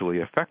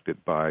differentially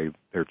affected by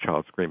their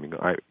child screaming.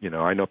 I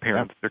know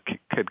parents, their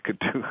kid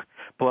could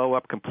blow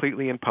up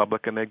completely in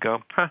public, and they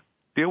go,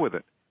 deal with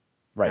it.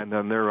 Right. And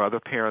then there are other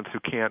parents who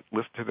can't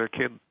listen to their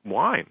kid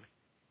whine.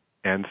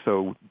 And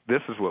so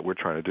this is what we're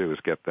trying to do, is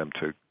get them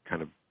to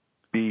kind of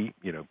be,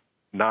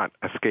 not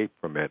escape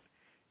from it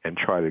and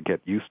try to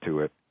get used to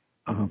it,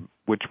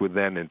 which would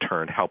then in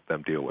turn help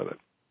them deal with it.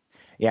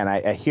 Yeah, and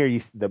I hear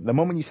you. The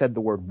moment you said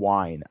the word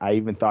whine, I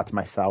even thought to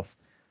myself,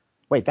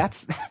 wait,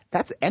 that's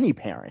any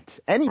parent.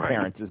 Any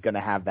parent is going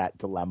to have that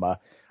dilemma.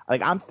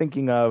 Like, I'm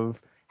thinking of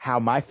how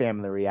my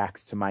family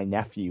reacts to my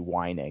nephew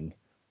whining,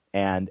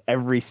 and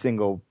every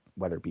single,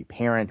 whether it be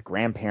parent,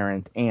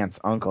 grandparent, aunts,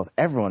 uncles,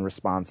 everyone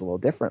responds a little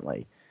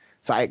differently.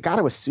 So I got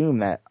to assume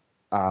that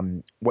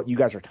what you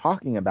guys are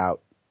talking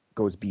about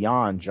goes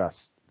beyond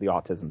just the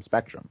autism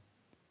spectrum.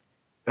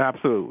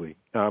 Absolutely.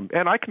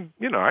 And I can,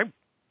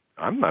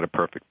 I'm not a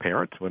perfect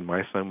parent. When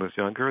my son was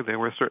younger, there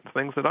were certain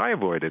things that I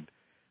avoided.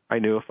 I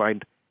knew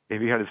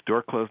if he had his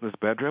door closed in his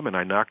bedroom and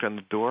I knocked on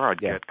the door, I'd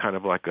get kind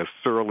of like a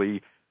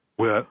surly,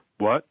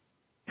 what?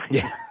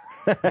 Yeah.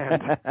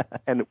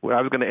 and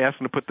I was going to ask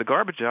him to put the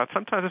garbage out.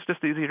 Sometimes it's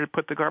just easier to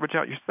put the garbage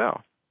out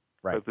yourself.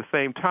 Right. But at the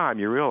same time,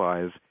 you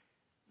realize,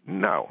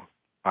 no,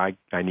 I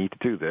need to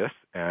do this,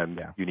 and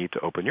you need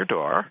to open your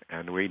door,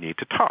 and we need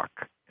to talk.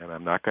 And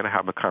I'm not going to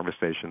have a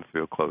conversation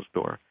through a closed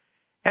door.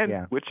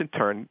 And which in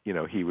turn,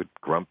 he would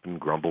grump and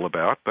grumble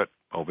about, but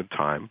over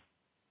time,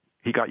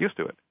 he got used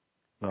to it.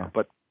 Yeah.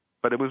 But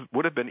it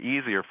would have been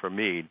easier for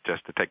me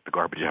just to take the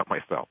garbage out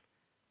myself.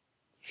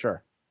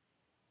 Sure.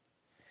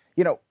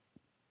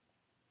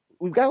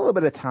 We've got a little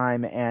bit of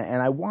time,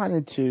 and I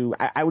wanted to,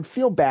 I would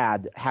feel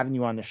bad having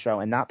you on the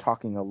show and not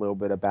talking a little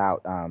bit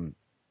about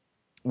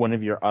one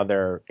of your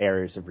other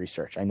areas of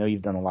research. I know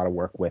you've done a lot of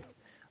work with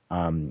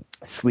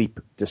sleep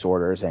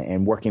disorders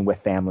and working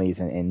with families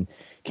and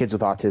kids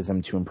with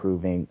autism to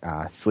improving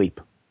sleep.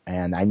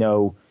 And I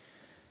know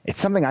it's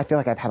something I feel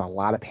like I've had a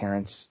lot of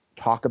parents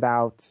talk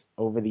about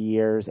over the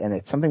years, and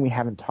it's something we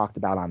haven't talked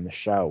about on the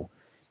show.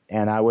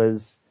 And I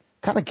was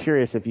kind of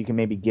curious if you can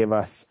maybe give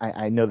us,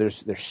 I know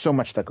there's so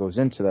much that goes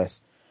into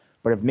this,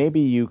 but if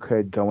maybe you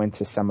could go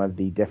into some of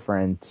the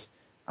different,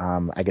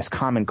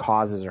 common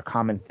causes or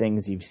common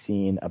things you've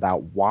seen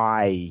about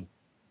why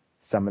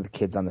some of the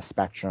kids on the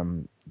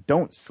spectrum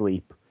don't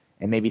sleep,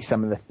 and maybe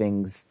some of the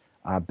things,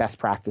 best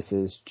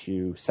practices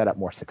to set up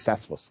more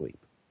successful sleep.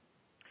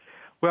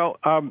 Well,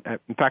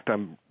 in fact,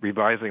 I'm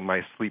revising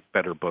my Sleep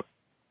Better book.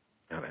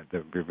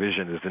 The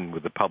revision is in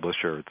with the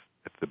publisher.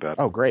 It's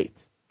about great.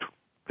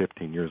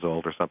 15 years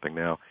old or something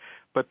now.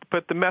 But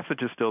the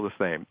message is still the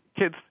same.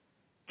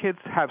 Kids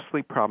have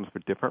sleep problems for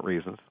different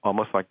reasons,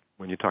 almost like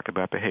when you talk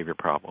about behavior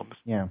problems.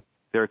 Yeah.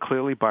 There are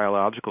clearly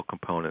biological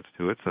components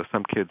to it. So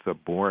some kids are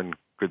born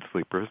good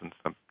sleepers and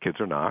some kids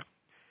are not.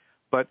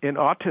 But in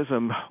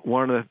autism,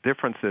 one of the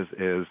differences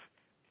is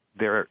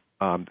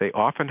they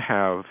often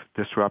have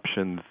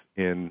disruptions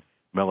in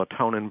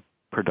melatonin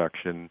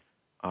production,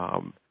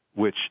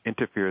 which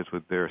interferes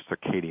with their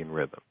circadian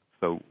rhythm.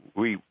 So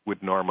we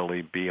would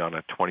normally be on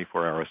a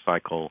 24-hour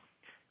cycle,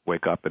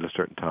 wake up at a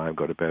certain time,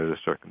 go to bed at a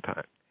certain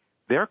time.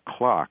 Their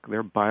clock,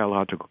 their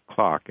biological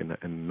clock in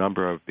a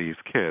number of these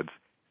kids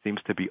seems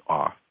to be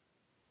off.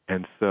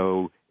 And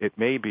so it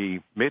may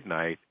be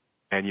midnight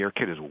and your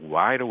kid is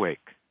wide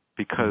awake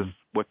because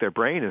what their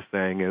brain is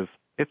saying is,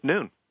 it's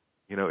noon.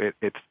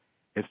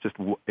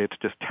 It's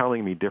just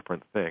telling me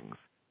different things.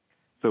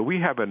 So we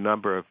have a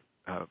number of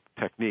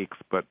techniques,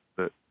 but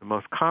the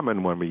most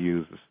common one we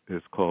use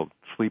is called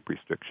sleep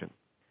restriction.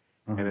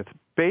 And it's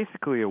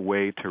basically a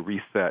way to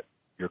reset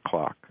your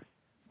clock.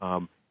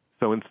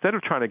 So instead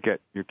of trying to get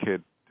your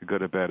kid to go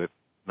to bed at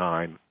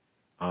 9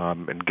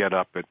 and get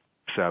up at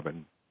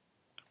 7,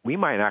 we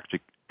might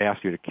actually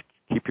ask you to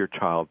keep your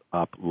child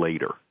up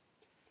later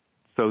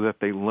so that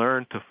they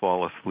learn to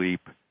fall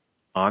asleep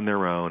on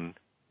their own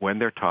when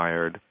they're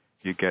tired.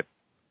 You get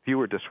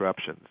fewer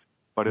disruptions.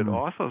 But it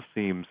also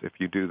seems, if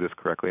you do this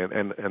correctly,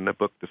 and the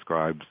book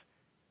describes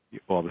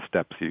all the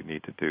steps you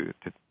need to do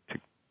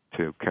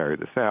to carry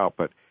this out,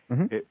 but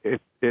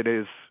it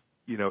is,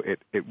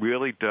 it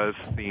really does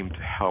seem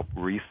to help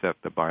reset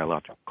the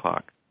biological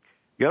clock.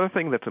 The other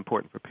thing that's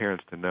important for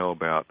parents to know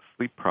about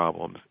sleep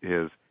problems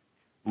is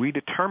we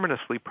determine a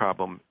sleep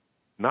problem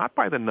not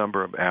by the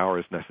number of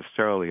hours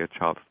necessarily a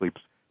child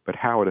sleeps, but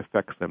how it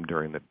affects them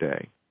during the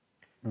day.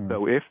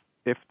 So if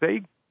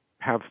they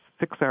have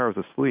 6 hours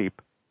of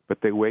sleep,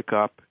 but they wake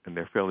up and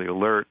they're fairly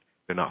alert,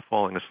 they're not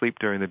falling asleep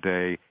during the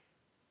day,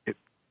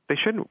 they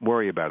shouldn't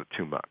worry about it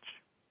too much.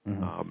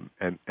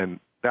 And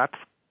that's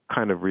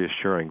kind of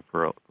reassuring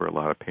for a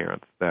lot of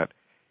parents, that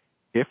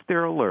if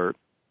they're alert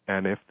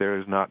and if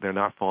they're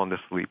not falling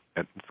asleep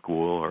at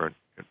school or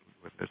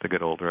as they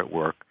get older at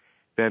work,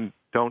 then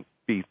don't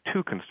be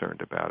too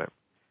concerned about it.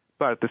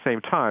 But at the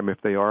same time,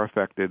 if they are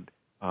affected,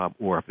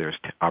 or if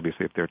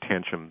there are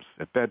tantrums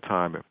at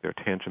bedtime, if there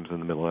are tantrums in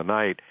the middle of the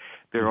night,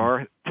 there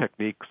are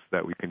techniques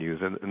that we can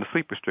use, and the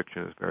sleep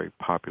restriction is very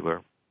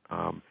popular,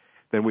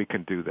 then we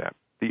can do that.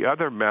 The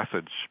other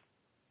message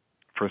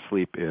for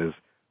sleep is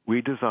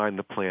we design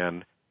the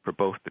plan for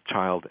both the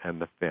child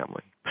and the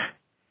family.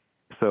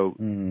 So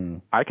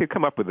I could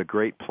come up with a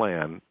great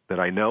plan that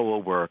I know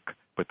will work,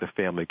 but the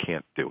family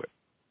can't do it.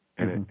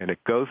 And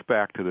it goes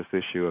back to this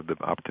issue of the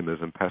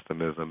optimism,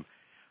 pessimism.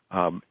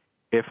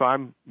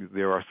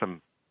 There are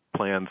some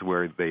plans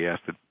where they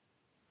ask the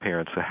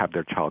parents to have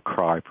their child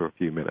cry for a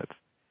few minutes.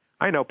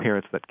 I know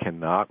parents that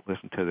cannot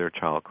listen to their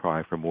child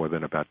cry for more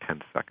than about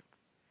 10 seconds.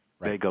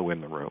 Right. They go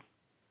in the room.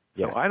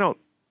 Yeah. So I don't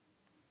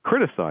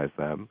criticize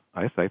them.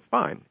 I say,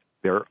 fine.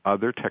 There are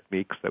other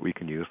techniques that we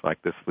can use,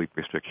 like this sleep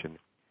restriction,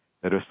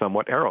 that are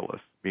somewhat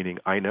errorless, meaning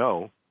I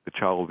know the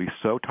child will be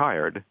so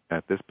tired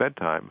at this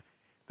bedtime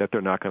that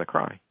they're not going to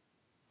cry,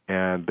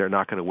 and they're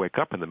not going to wake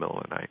up in the middle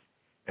of the night.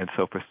 And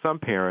so for some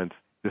parents,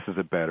 this is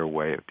a better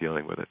way of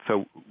dealing with it.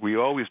 So we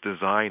always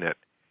design it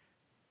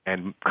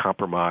and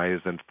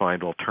compromise and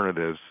find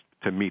alternatives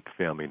to meet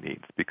family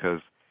needs, because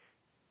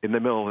in the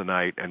middle of the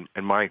night, and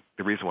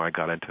the reason why I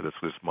got into this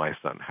was my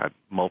son had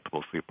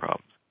multiple sleep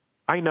problems.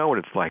 I know what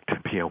it's like to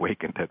be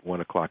awakened at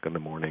 1 o'clock in the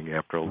morning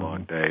after a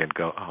long day and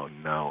go, oh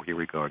no, here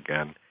we go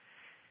again.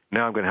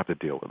 Now I'm going to have to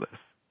deal with this.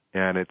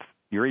 And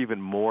you're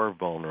even more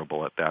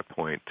vulnerable at that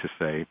point to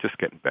say, just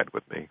get in bed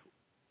with me,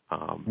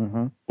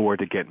 or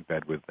to get in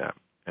bed with them.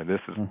 And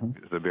this is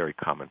a very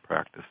common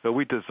practice. So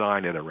we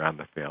design it around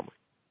the family.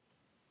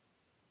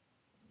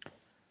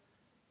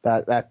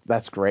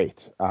 That's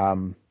great.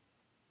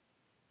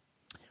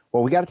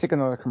 Well, we got to take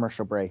another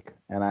commercial break,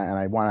 and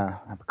I want to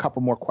have a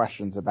couple more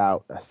questions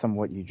about some of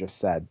what you just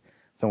said.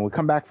 So when we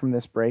come back from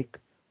this break,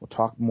 we'll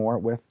talk more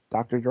with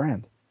Dr.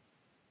 Durand.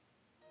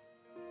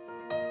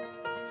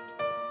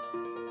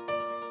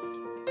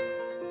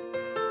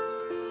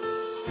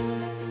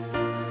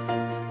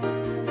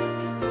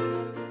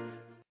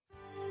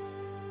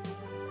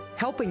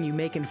 Helping you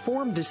make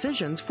informed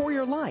decisions for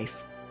your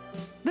life.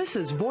 This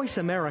is Voice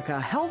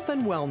America Health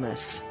and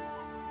Wellness.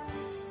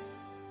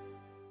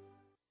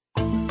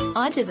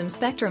 Autism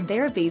Spectrum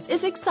Therapies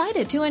is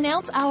excited to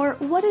announce our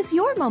What is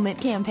Your Moment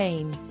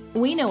campaign.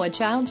 We know a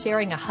child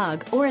sharing a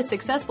hug or a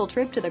successful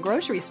trip to the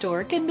grocery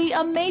store can be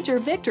a major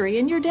victory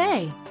in your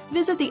day.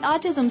 Visit the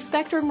Autism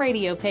Spectrum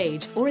Radio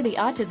page or the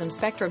Autism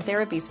Spectrum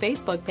Therapies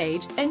Facebook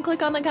page and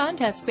click on the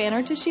contest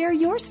banner to share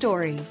your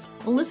story.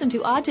 Listen to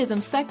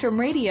Autism Spectrum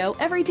Radio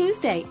every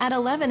Tuesday at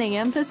 11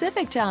 a.m.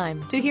 Pacific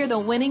Time to hear the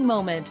winning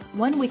moment.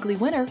 One weekly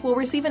winner will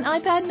receive an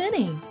iPad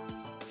mini.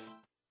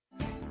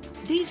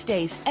 These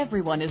days,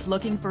 everyone is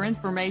looking for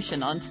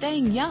information on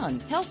staying young,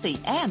 healthy,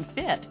 and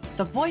fit.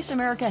 The Voice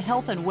America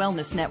Health and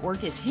Wellness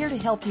Network is here to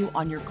help you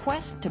on your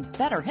quest to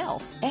better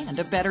health and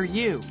a better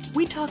you.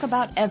 We talk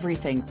about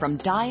everything from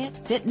diet,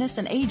 fitness,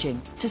 and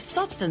aging to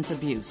substance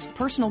abuse,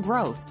 personal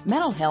growth,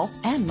 mental health,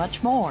 and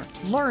much more.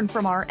 Learn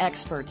from our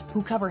experts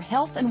who cover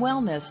health and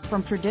wellness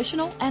from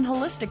traditional and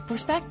holistic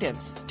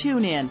perspectives.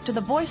 Tune in to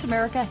the Voice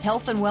America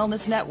Health and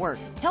Wellness Network.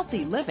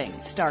 Healthy living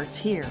starts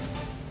here.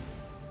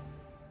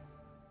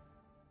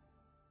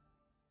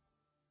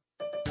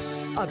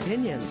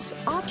 Opinions,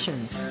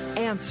 options,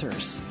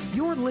 answers.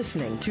 You're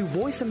listening to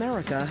Voice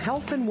America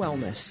Health and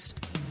Wellness.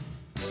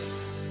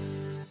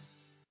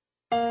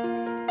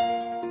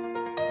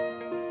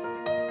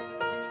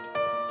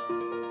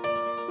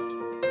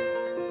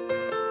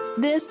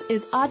 This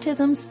is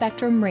Autism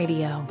Spectrum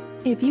Radio.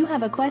 If you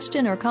have a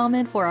question or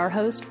comment for our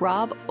host,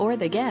 Rob, or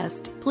the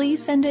guest,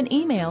 please send an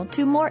email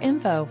to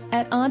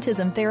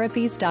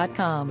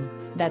moreinfo@autismtherapies.com.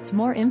 That's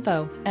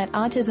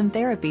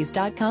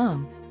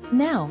moreinfo@autismtherapies.com.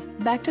 Now,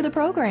 back to the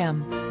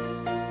program.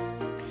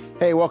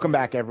 Hey, welcome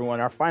back, everyone.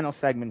 Our final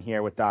segment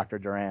here with Dr.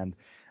 Durand.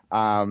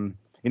 I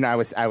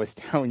was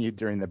telling you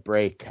during the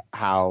break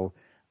how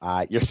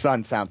your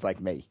son sounds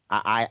like me.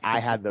 I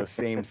had those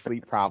same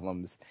sleep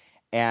problems,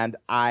 and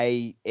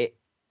my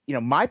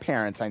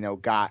parents I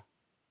know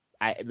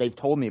they've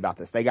told me about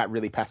this. They got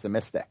really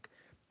pessimistic,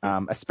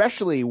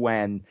 especially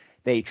when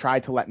they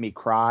tried to let me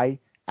cry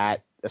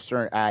at a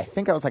certain. I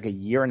think I was like a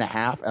year and a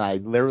half, and I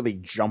literally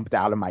jumped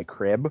out of my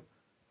crib,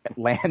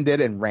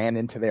 landed and ran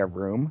into their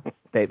room.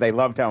 They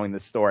love telling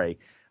this story.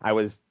 I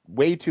was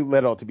way too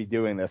little to be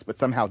doing this, but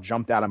somehow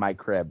jumped out of my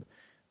crib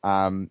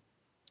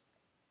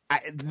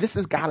This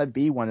has got to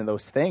be one of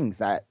those things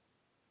that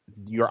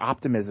your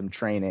optimism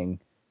training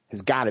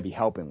has got to be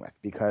helping with,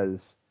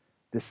 because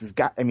this has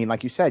got, I mean,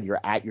 like you said, you're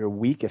at your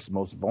weakest,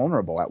 most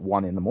vulnerable at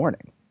 1 a.m.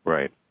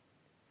 Right.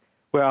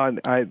 Well,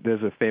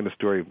 there's a famous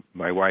story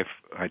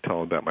I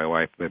told about my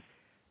wife, that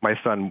my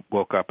son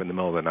woke up in the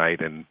middle of the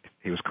night and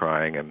he was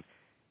crying, and,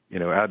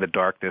 out of the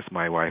darkness,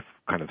 my wife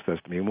kind of says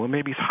to me, well,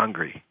 maybe he's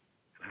hungry.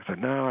 And I said,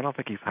 no, I don't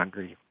think he's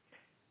hungry.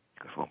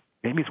 She goes, well,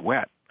 maybe he's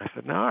wet. I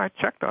said, no, I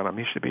checked on him.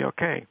 He should be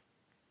okay.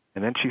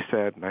 And then she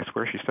said, and I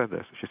swear she said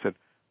this, she said,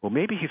 well,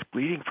 maybe he's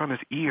bleeding from his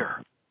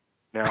ear.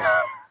 Now,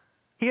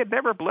 he had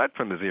never bled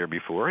from his ear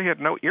before. He had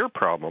no ear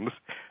problems.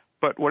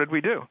 But what did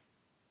we do?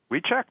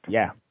 We checked.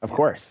 Yeah, of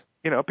course.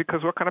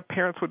 Because what kind of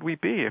parents would we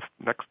be if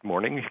next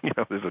morning,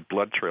 there's a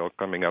blood trail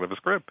coming out of his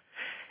crib?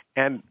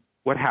 And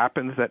what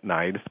happens at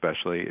night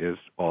especially is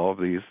all of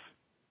these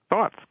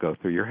thoughts go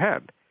through your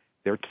head.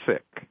 They're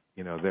sick.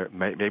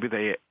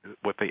 Maybe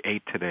what they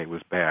ate today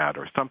was bad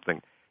or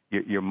something.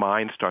 Your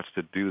mind starts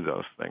to do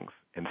those things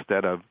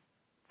instead of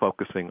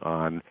focusing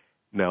on,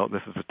 no,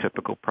 this is a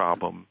typical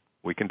problem.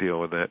 We can deal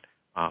with it,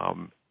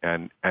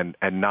 and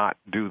not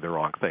do the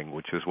wrong thing,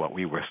 which is what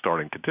we were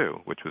starting to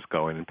do, which was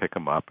go in and pick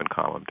them up and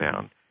calm them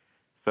down.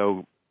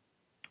 So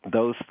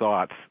those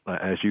thoughts,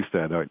 as you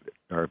said,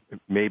 are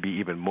maybe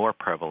even more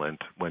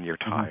prevalent when you're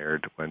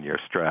tired, when you're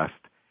stressed,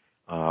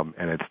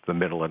 and it's the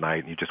middle of the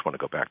night and you just want to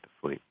go back to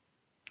sleep.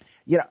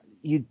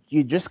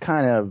 You just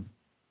kind of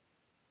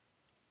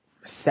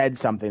said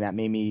something that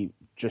made me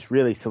just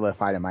really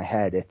solidified in my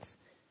head.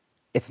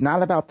 It's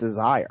not about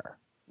desire.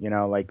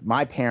 Like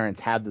my parents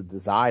had the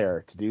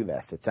desire to do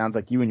this. It sounds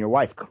like you and your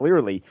wife,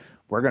 clearly,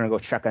 we're going to go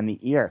check on the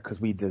ear because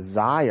we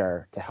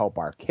desire to help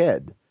our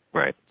kid.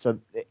 Right. So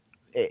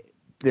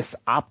this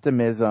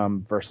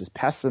optimism versus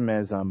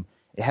pessimism,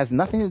 it has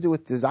nothing to do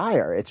with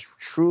desire. It's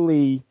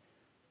truly,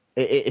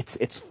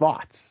 it's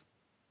thoughts.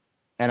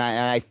 And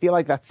I feel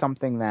like that's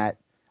something that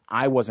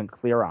I wasn't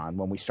clear on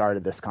when we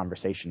started this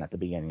conversation at the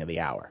beginning of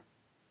the hour.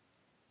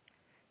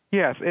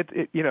 Yes,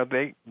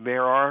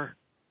 there are,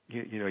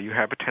 you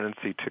have a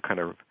tendency to kind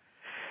of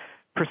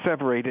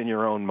perseverate in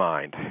your own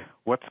mind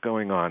what's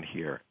going on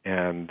here,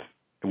 and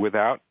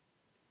without,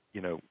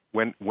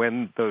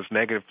 when those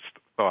negative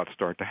thoughts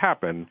start to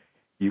happen,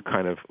 you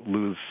kind of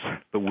lose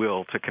the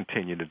will to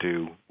continue to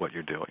do what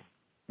you're doing,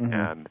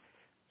 and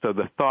so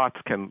the thoughts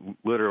can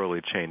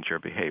literally change your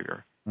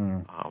behavior.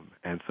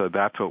 And so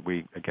that's what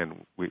we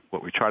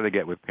try to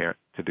get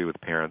to do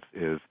with parents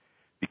is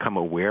become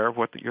aware of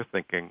what you're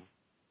thinking,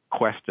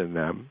 question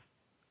them.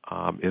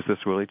 Is this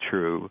really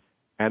true?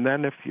 And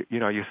then if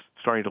you're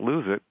starting to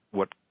lose it,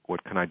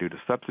 what can I do to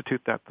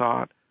substitute that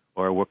thought,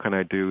 or what can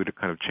I do to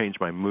kind of change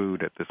my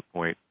mood at this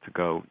point to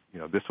go,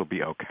 this will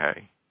be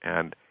okay.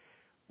 And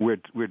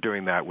we're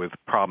doing that with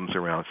problems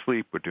around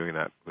sleep. We're doing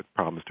that with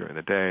problems during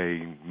the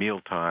day,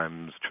 meal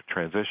times,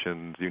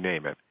 transitions, you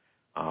name it.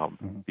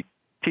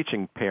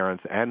 Teaching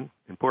parents and,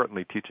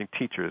 importantly, teaching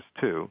teachers,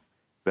 too,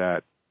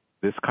 that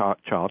this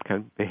child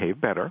can behave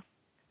better,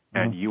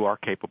 and you are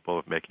capable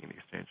of making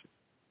these changes.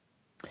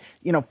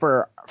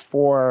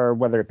 For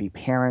whether it be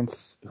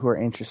parents who are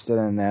interested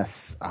in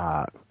this,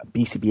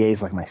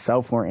 BCBAs like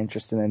myself who are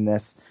interested in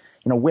this,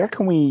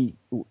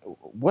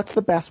 what's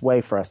the best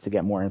way for us to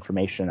get more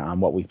information on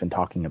what we've been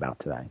talking about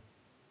today?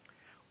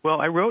 Well,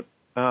 I wrote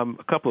a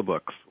couple of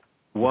books.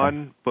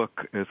 One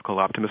book is called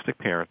Optimistic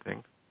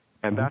Parenting,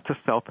 and that's a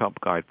self-help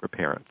guide for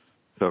parents.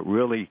 So it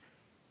really,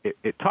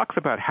 it talks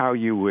about how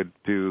you would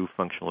do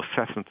functional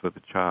assessments with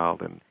a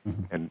child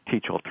and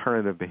teach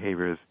alternative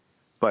behaviors.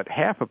 But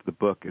half of the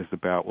book is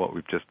about what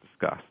we've just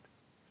discussed.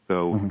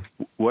 So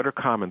what are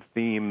common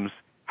themes?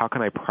 How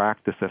can I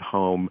practice at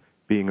home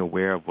being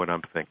aware of what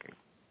I'm thinking?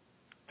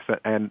 So,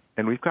 and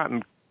we've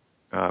gotten,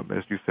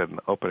 as you said in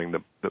the opening,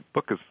 the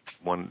book has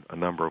won a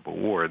number of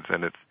awards,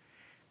 and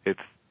it's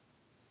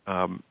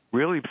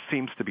really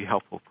seems to be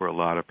helpful for a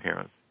lot of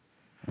parents.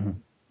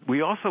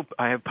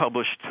 I have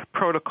published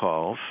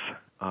protocols,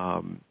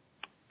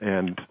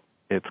 and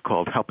it's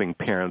called Helping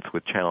Parents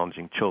with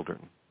Challenging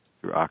Children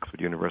through Oxford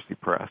University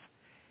Press.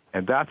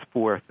 And that's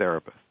for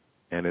therapists.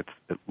 And it's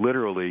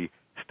literally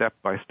step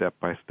by step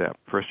by step.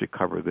 First you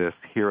cover this.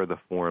 Here are the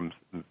forms.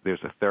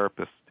 There's a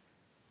therapist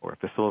or a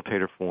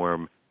facilitator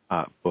form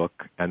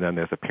book, and then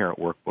there's a parent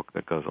workbook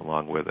that goes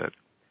along with it.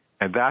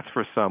 And that's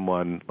for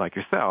someone like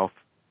yourself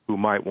who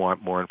might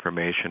want more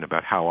information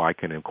about how I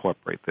can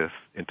incorporate this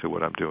into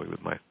what I'm doing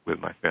with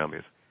my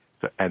families.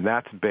 So, and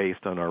that's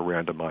based on our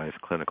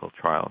randomized clinical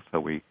trials. So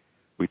we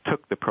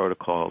took the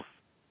protocols,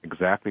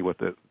 exactly what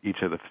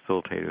each of the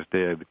facilitators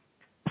did,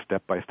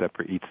 step by step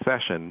for each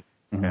session,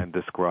 and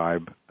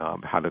describe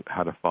how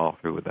to follow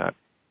through with that.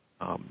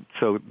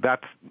 So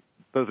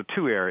those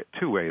are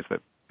two ways that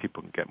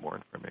people can get more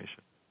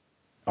information.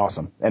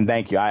 Awesome. And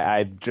thank you.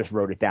 I just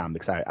wrote it down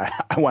because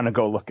I want to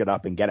go look it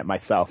up and get it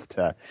myself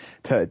to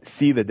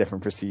see the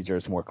different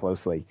procedures more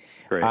closely.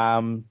 Great.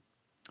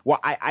 Well,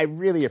 I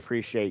really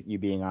appreciate you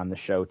being on the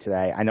show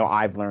today. I know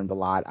I've learned a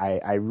lot.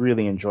 I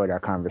really enjoyed our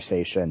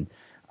conversation.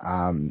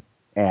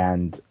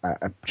 and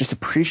just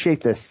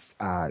appreciate this,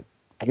 I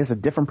guess, a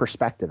different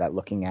perspective at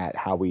looking at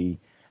how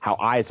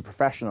I as a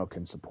professional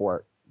can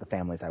support the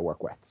families I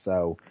work with.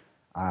 So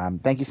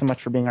thank you so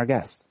much for being our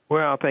guest.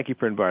 Well, thank you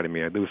for inviting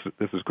me.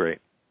 This was great.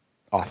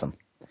 Awesome.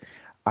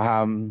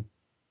 Well,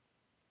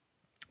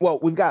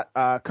 we've got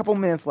a couple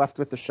minutes left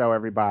with the show,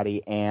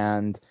 everybody,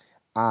 and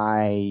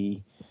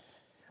I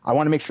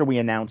want to make sure we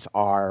announce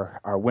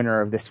our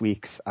winner of this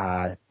week's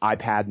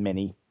iPad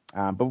Mini.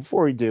 But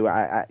before we do,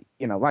 I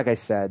like I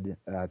said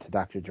to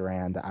Dr.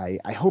 Durand,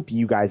 I hope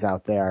you guys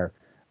out there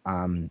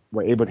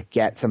were able to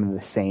get some of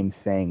the same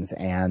things.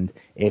 And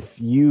if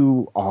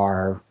you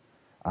are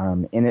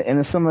in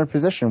a similar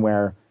position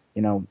where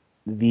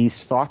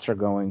these thoughts are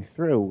going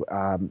through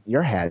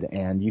your head,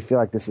 and you feel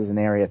like this is an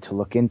area to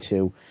look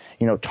into,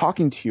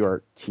 talking to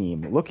your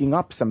team, looking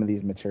up some of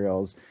these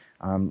materials,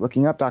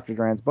 looking up Dr.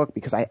 Durand's book,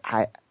 because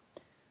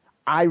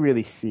I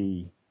really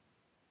see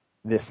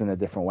this in a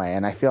different way,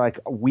 and I feel like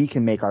we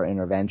can make our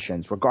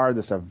interventions,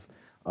 regardless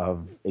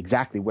of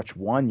exactly which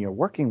one you're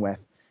working with,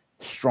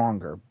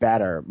 stronger,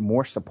 better,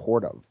 more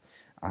supportive.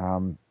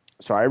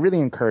 So I really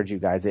encourage you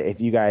guys,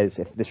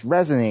 if this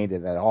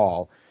resonated at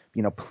all,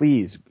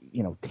 please,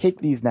 take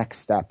these next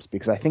steps,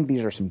 because I think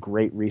these are some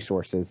great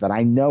resources that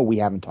I know we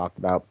haven't talked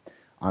about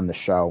on the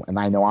show, and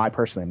I know I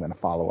personally am going to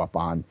follow up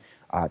on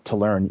to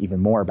learn even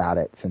more about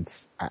it,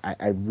 since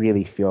I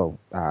really feel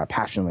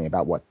passionately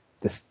about what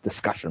this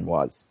discussion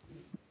was.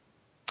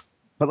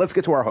 But let's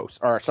get to our host.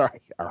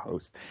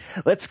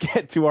 Let's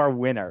get to our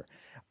winner.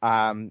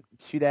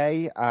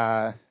 Today,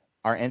 our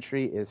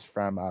entry is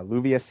from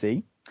Luvia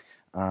C.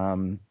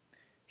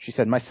 She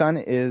said, my son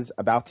is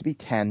about to be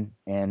 10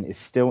 and is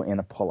still in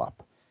a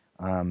pull-up.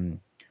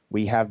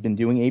 We have been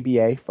doing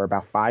ABA for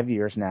about 5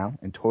 years now,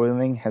 and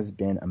toileting has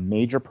been a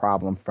major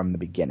problem from the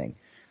beginning.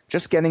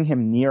 Just getting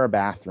him near a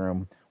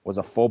bathroom was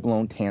a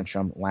full-blown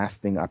tantrum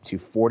lasting up to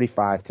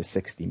 45 to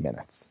 60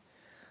 minutes.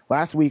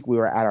 Last week, we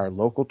were at our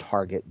local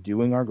Target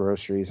doing our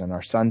groceries, and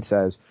our son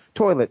says,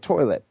 toilet,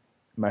 toilet.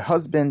 My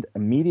husband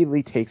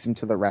immediately takes him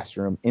to the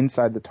restroom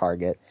inside the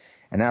Target,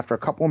 and after a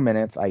couple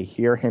minutes, I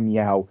hear him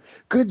yell,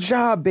 good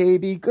job,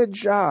 baby, good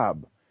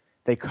job.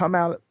 They come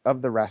out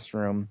of the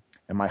restroom,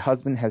 and my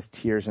husband has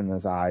tears in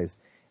his eyes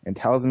and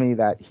tells me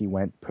that he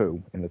went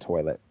poo in the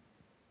toilet.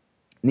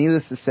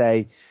 Needless to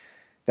say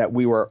that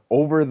we were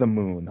over the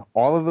moon.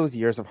 All of those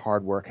years of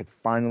hard work had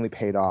finally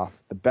paid off.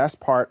 The best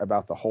part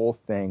about the whole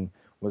thing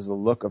was the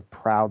look of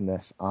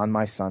proudness on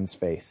my son's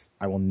face.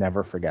 I will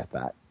never forget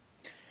that.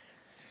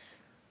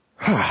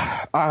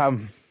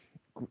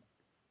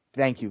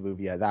 Thank you,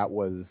 Luvia. That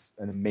was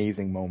an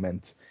amazing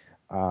moment.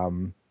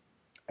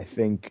 I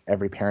think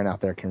every parent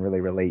out there can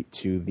really relate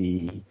to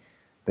the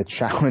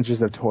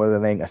challenges of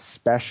toileting,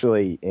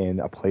 especially in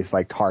a place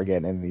like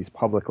Target and these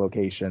public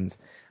locations,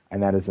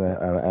 and that is an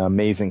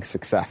amazing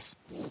success.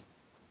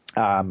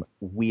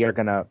 We are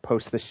going to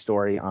post this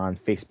story on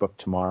Facebook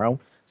tomorrow,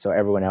 so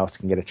everyone else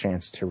can get a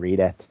chance to read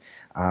it.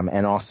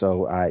 And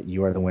also,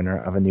 you are the winner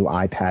of a new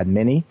iPad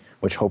Mini,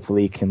 which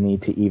hopefully can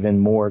lead to even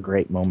more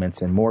great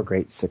moments and more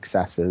great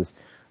successes,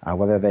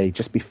 whether they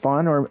just be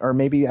fun or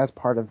maybe as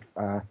part of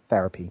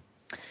therapy.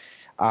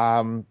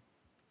 We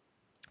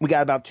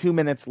got about 2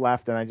 minutes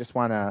left, and I just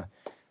want to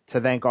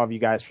thank all of you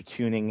guys for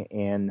tuning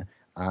in.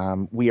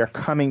 We are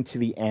coming to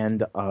the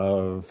end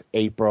of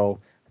April.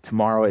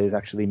 Tomorrow is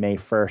actually May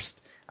 1st.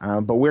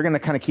 But we're going to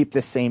kind of keep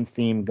this same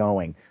theme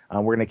going.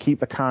 We're going to keep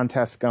the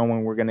contest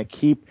going. We're going to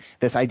keep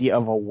this idea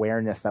of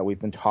awareness that we've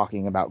been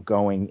talking about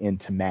going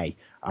into May.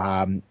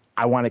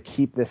 I want to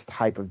keep this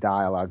type of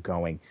dialogue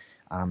going.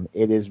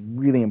 It is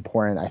really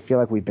important. I feel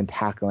like we've been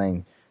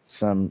tackling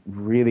some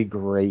really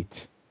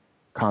great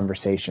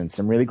conversations,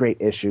 some really great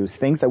issues,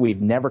 things that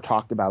we've never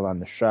talked about on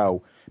the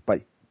show,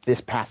 but this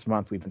past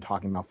month we've been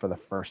talking about for the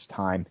first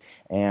time.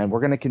 And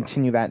we're going to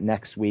continue that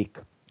next week.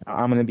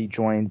 I'm going to be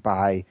joined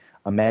by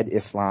Ahmed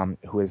Islam,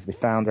 who is the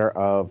founder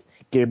of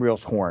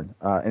Gabriel's Horn,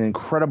 an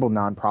incredible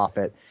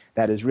nonprofit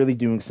that is really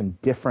doing some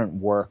different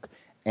work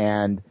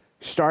and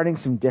starting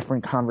some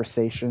different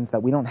conversations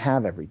that we don't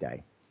have every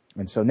day.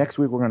 And so next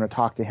week we're going to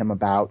talk to him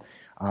about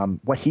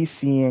what he's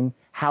seeing,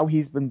 how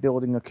he's been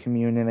building a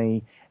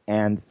community,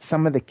 and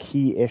some of the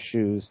key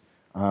issues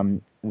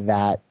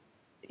that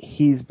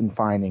he's been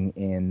finding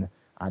in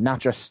not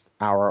just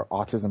our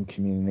autism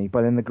community,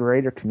 but in the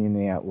greater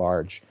community at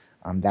large.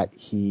 That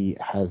he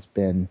has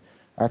been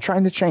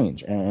trying to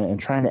change and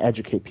trying to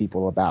educate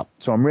people about.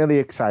 So I'm really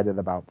excited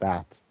about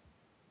that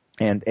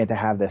and to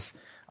have this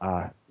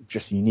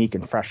just unique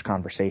and fresh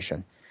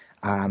conversation.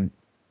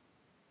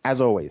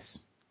 As always,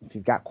 if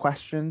you've got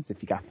questions,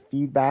 if you've got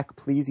feedback,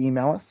 please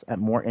email us at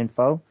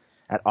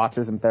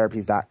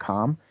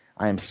moreinfo@autismtherapies.com.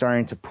 I am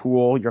starting to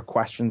pool your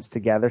questions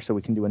together so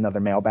we can do another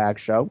mailbag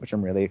show, which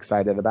I'm really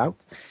excited about.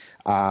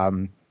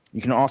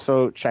 You can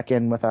also check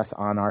in with us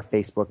on our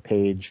Facebook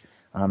page.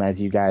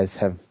 As you guys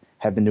have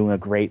been doing a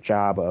great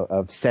job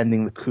of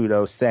sending the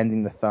kudos,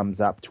 sending the thumbs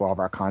up to all of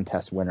our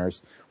contest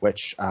winners,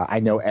 which I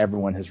know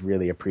everyone has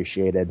really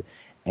appreciated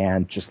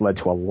and just led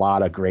to a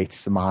lot of great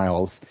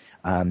smiles.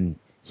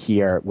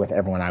 here with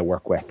everyone I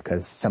work with,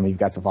 because some of you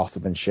guys have also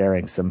been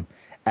sharing some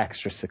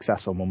extra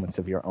successful moments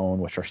of your own,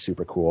 which are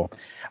super cool.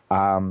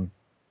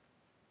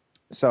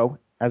 So,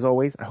 as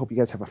always, I hope you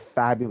guys have a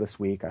fabulous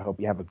week. I hope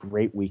you have a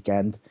great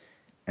weekend,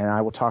 and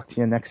I will talk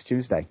to you next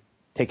Tuesday.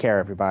 Take care,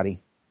 everybody.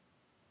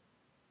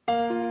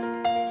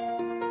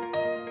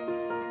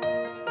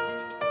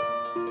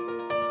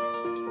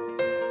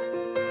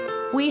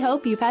 We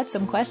hope you've had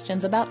some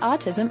questions about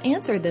autism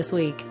answered this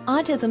week.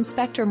 Autism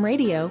Spectrum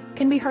Radio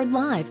can be heard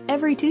live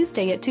every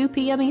Tuesday at 2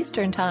 p.m.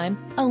 Eastern Time,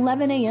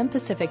 11 a.m.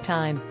 Pacific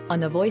Time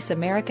on the Voice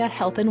America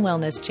Health and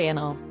Wellness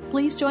channel.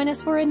 Please join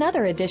us for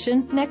another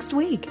edition next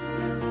week.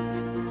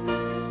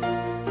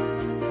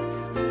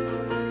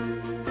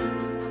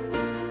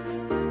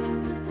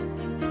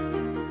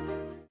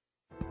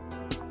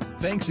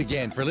 Thanks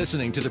again for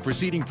listening to the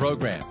preceding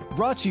program,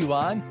 brought to you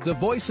on the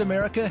Voice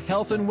America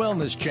Health and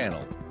Wellness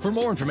channel. For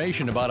more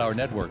information about our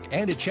network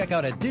and to check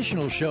out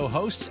additional show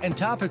hosts and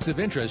topics of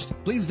interest,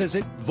 please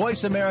visit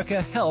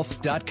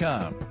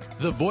voiceamericahealth.com.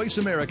 The Voice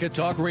America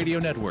Talk Radio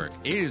Network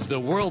is the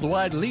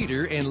worldwide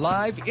leader in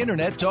live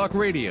Internet talk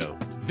radio.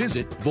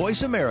 Visit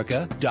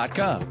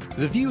voiceamerica.com.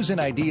 The views and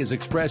ideas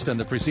expressed on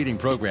the preceding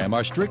program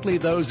are strictly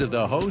those of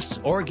the hosts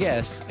or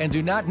guests and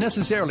do not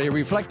necessarily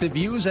reflect the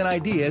views and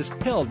ideas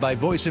held by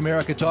Voice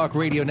America Talk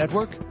Radio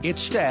Network,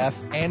 its staff,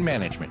 and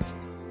management.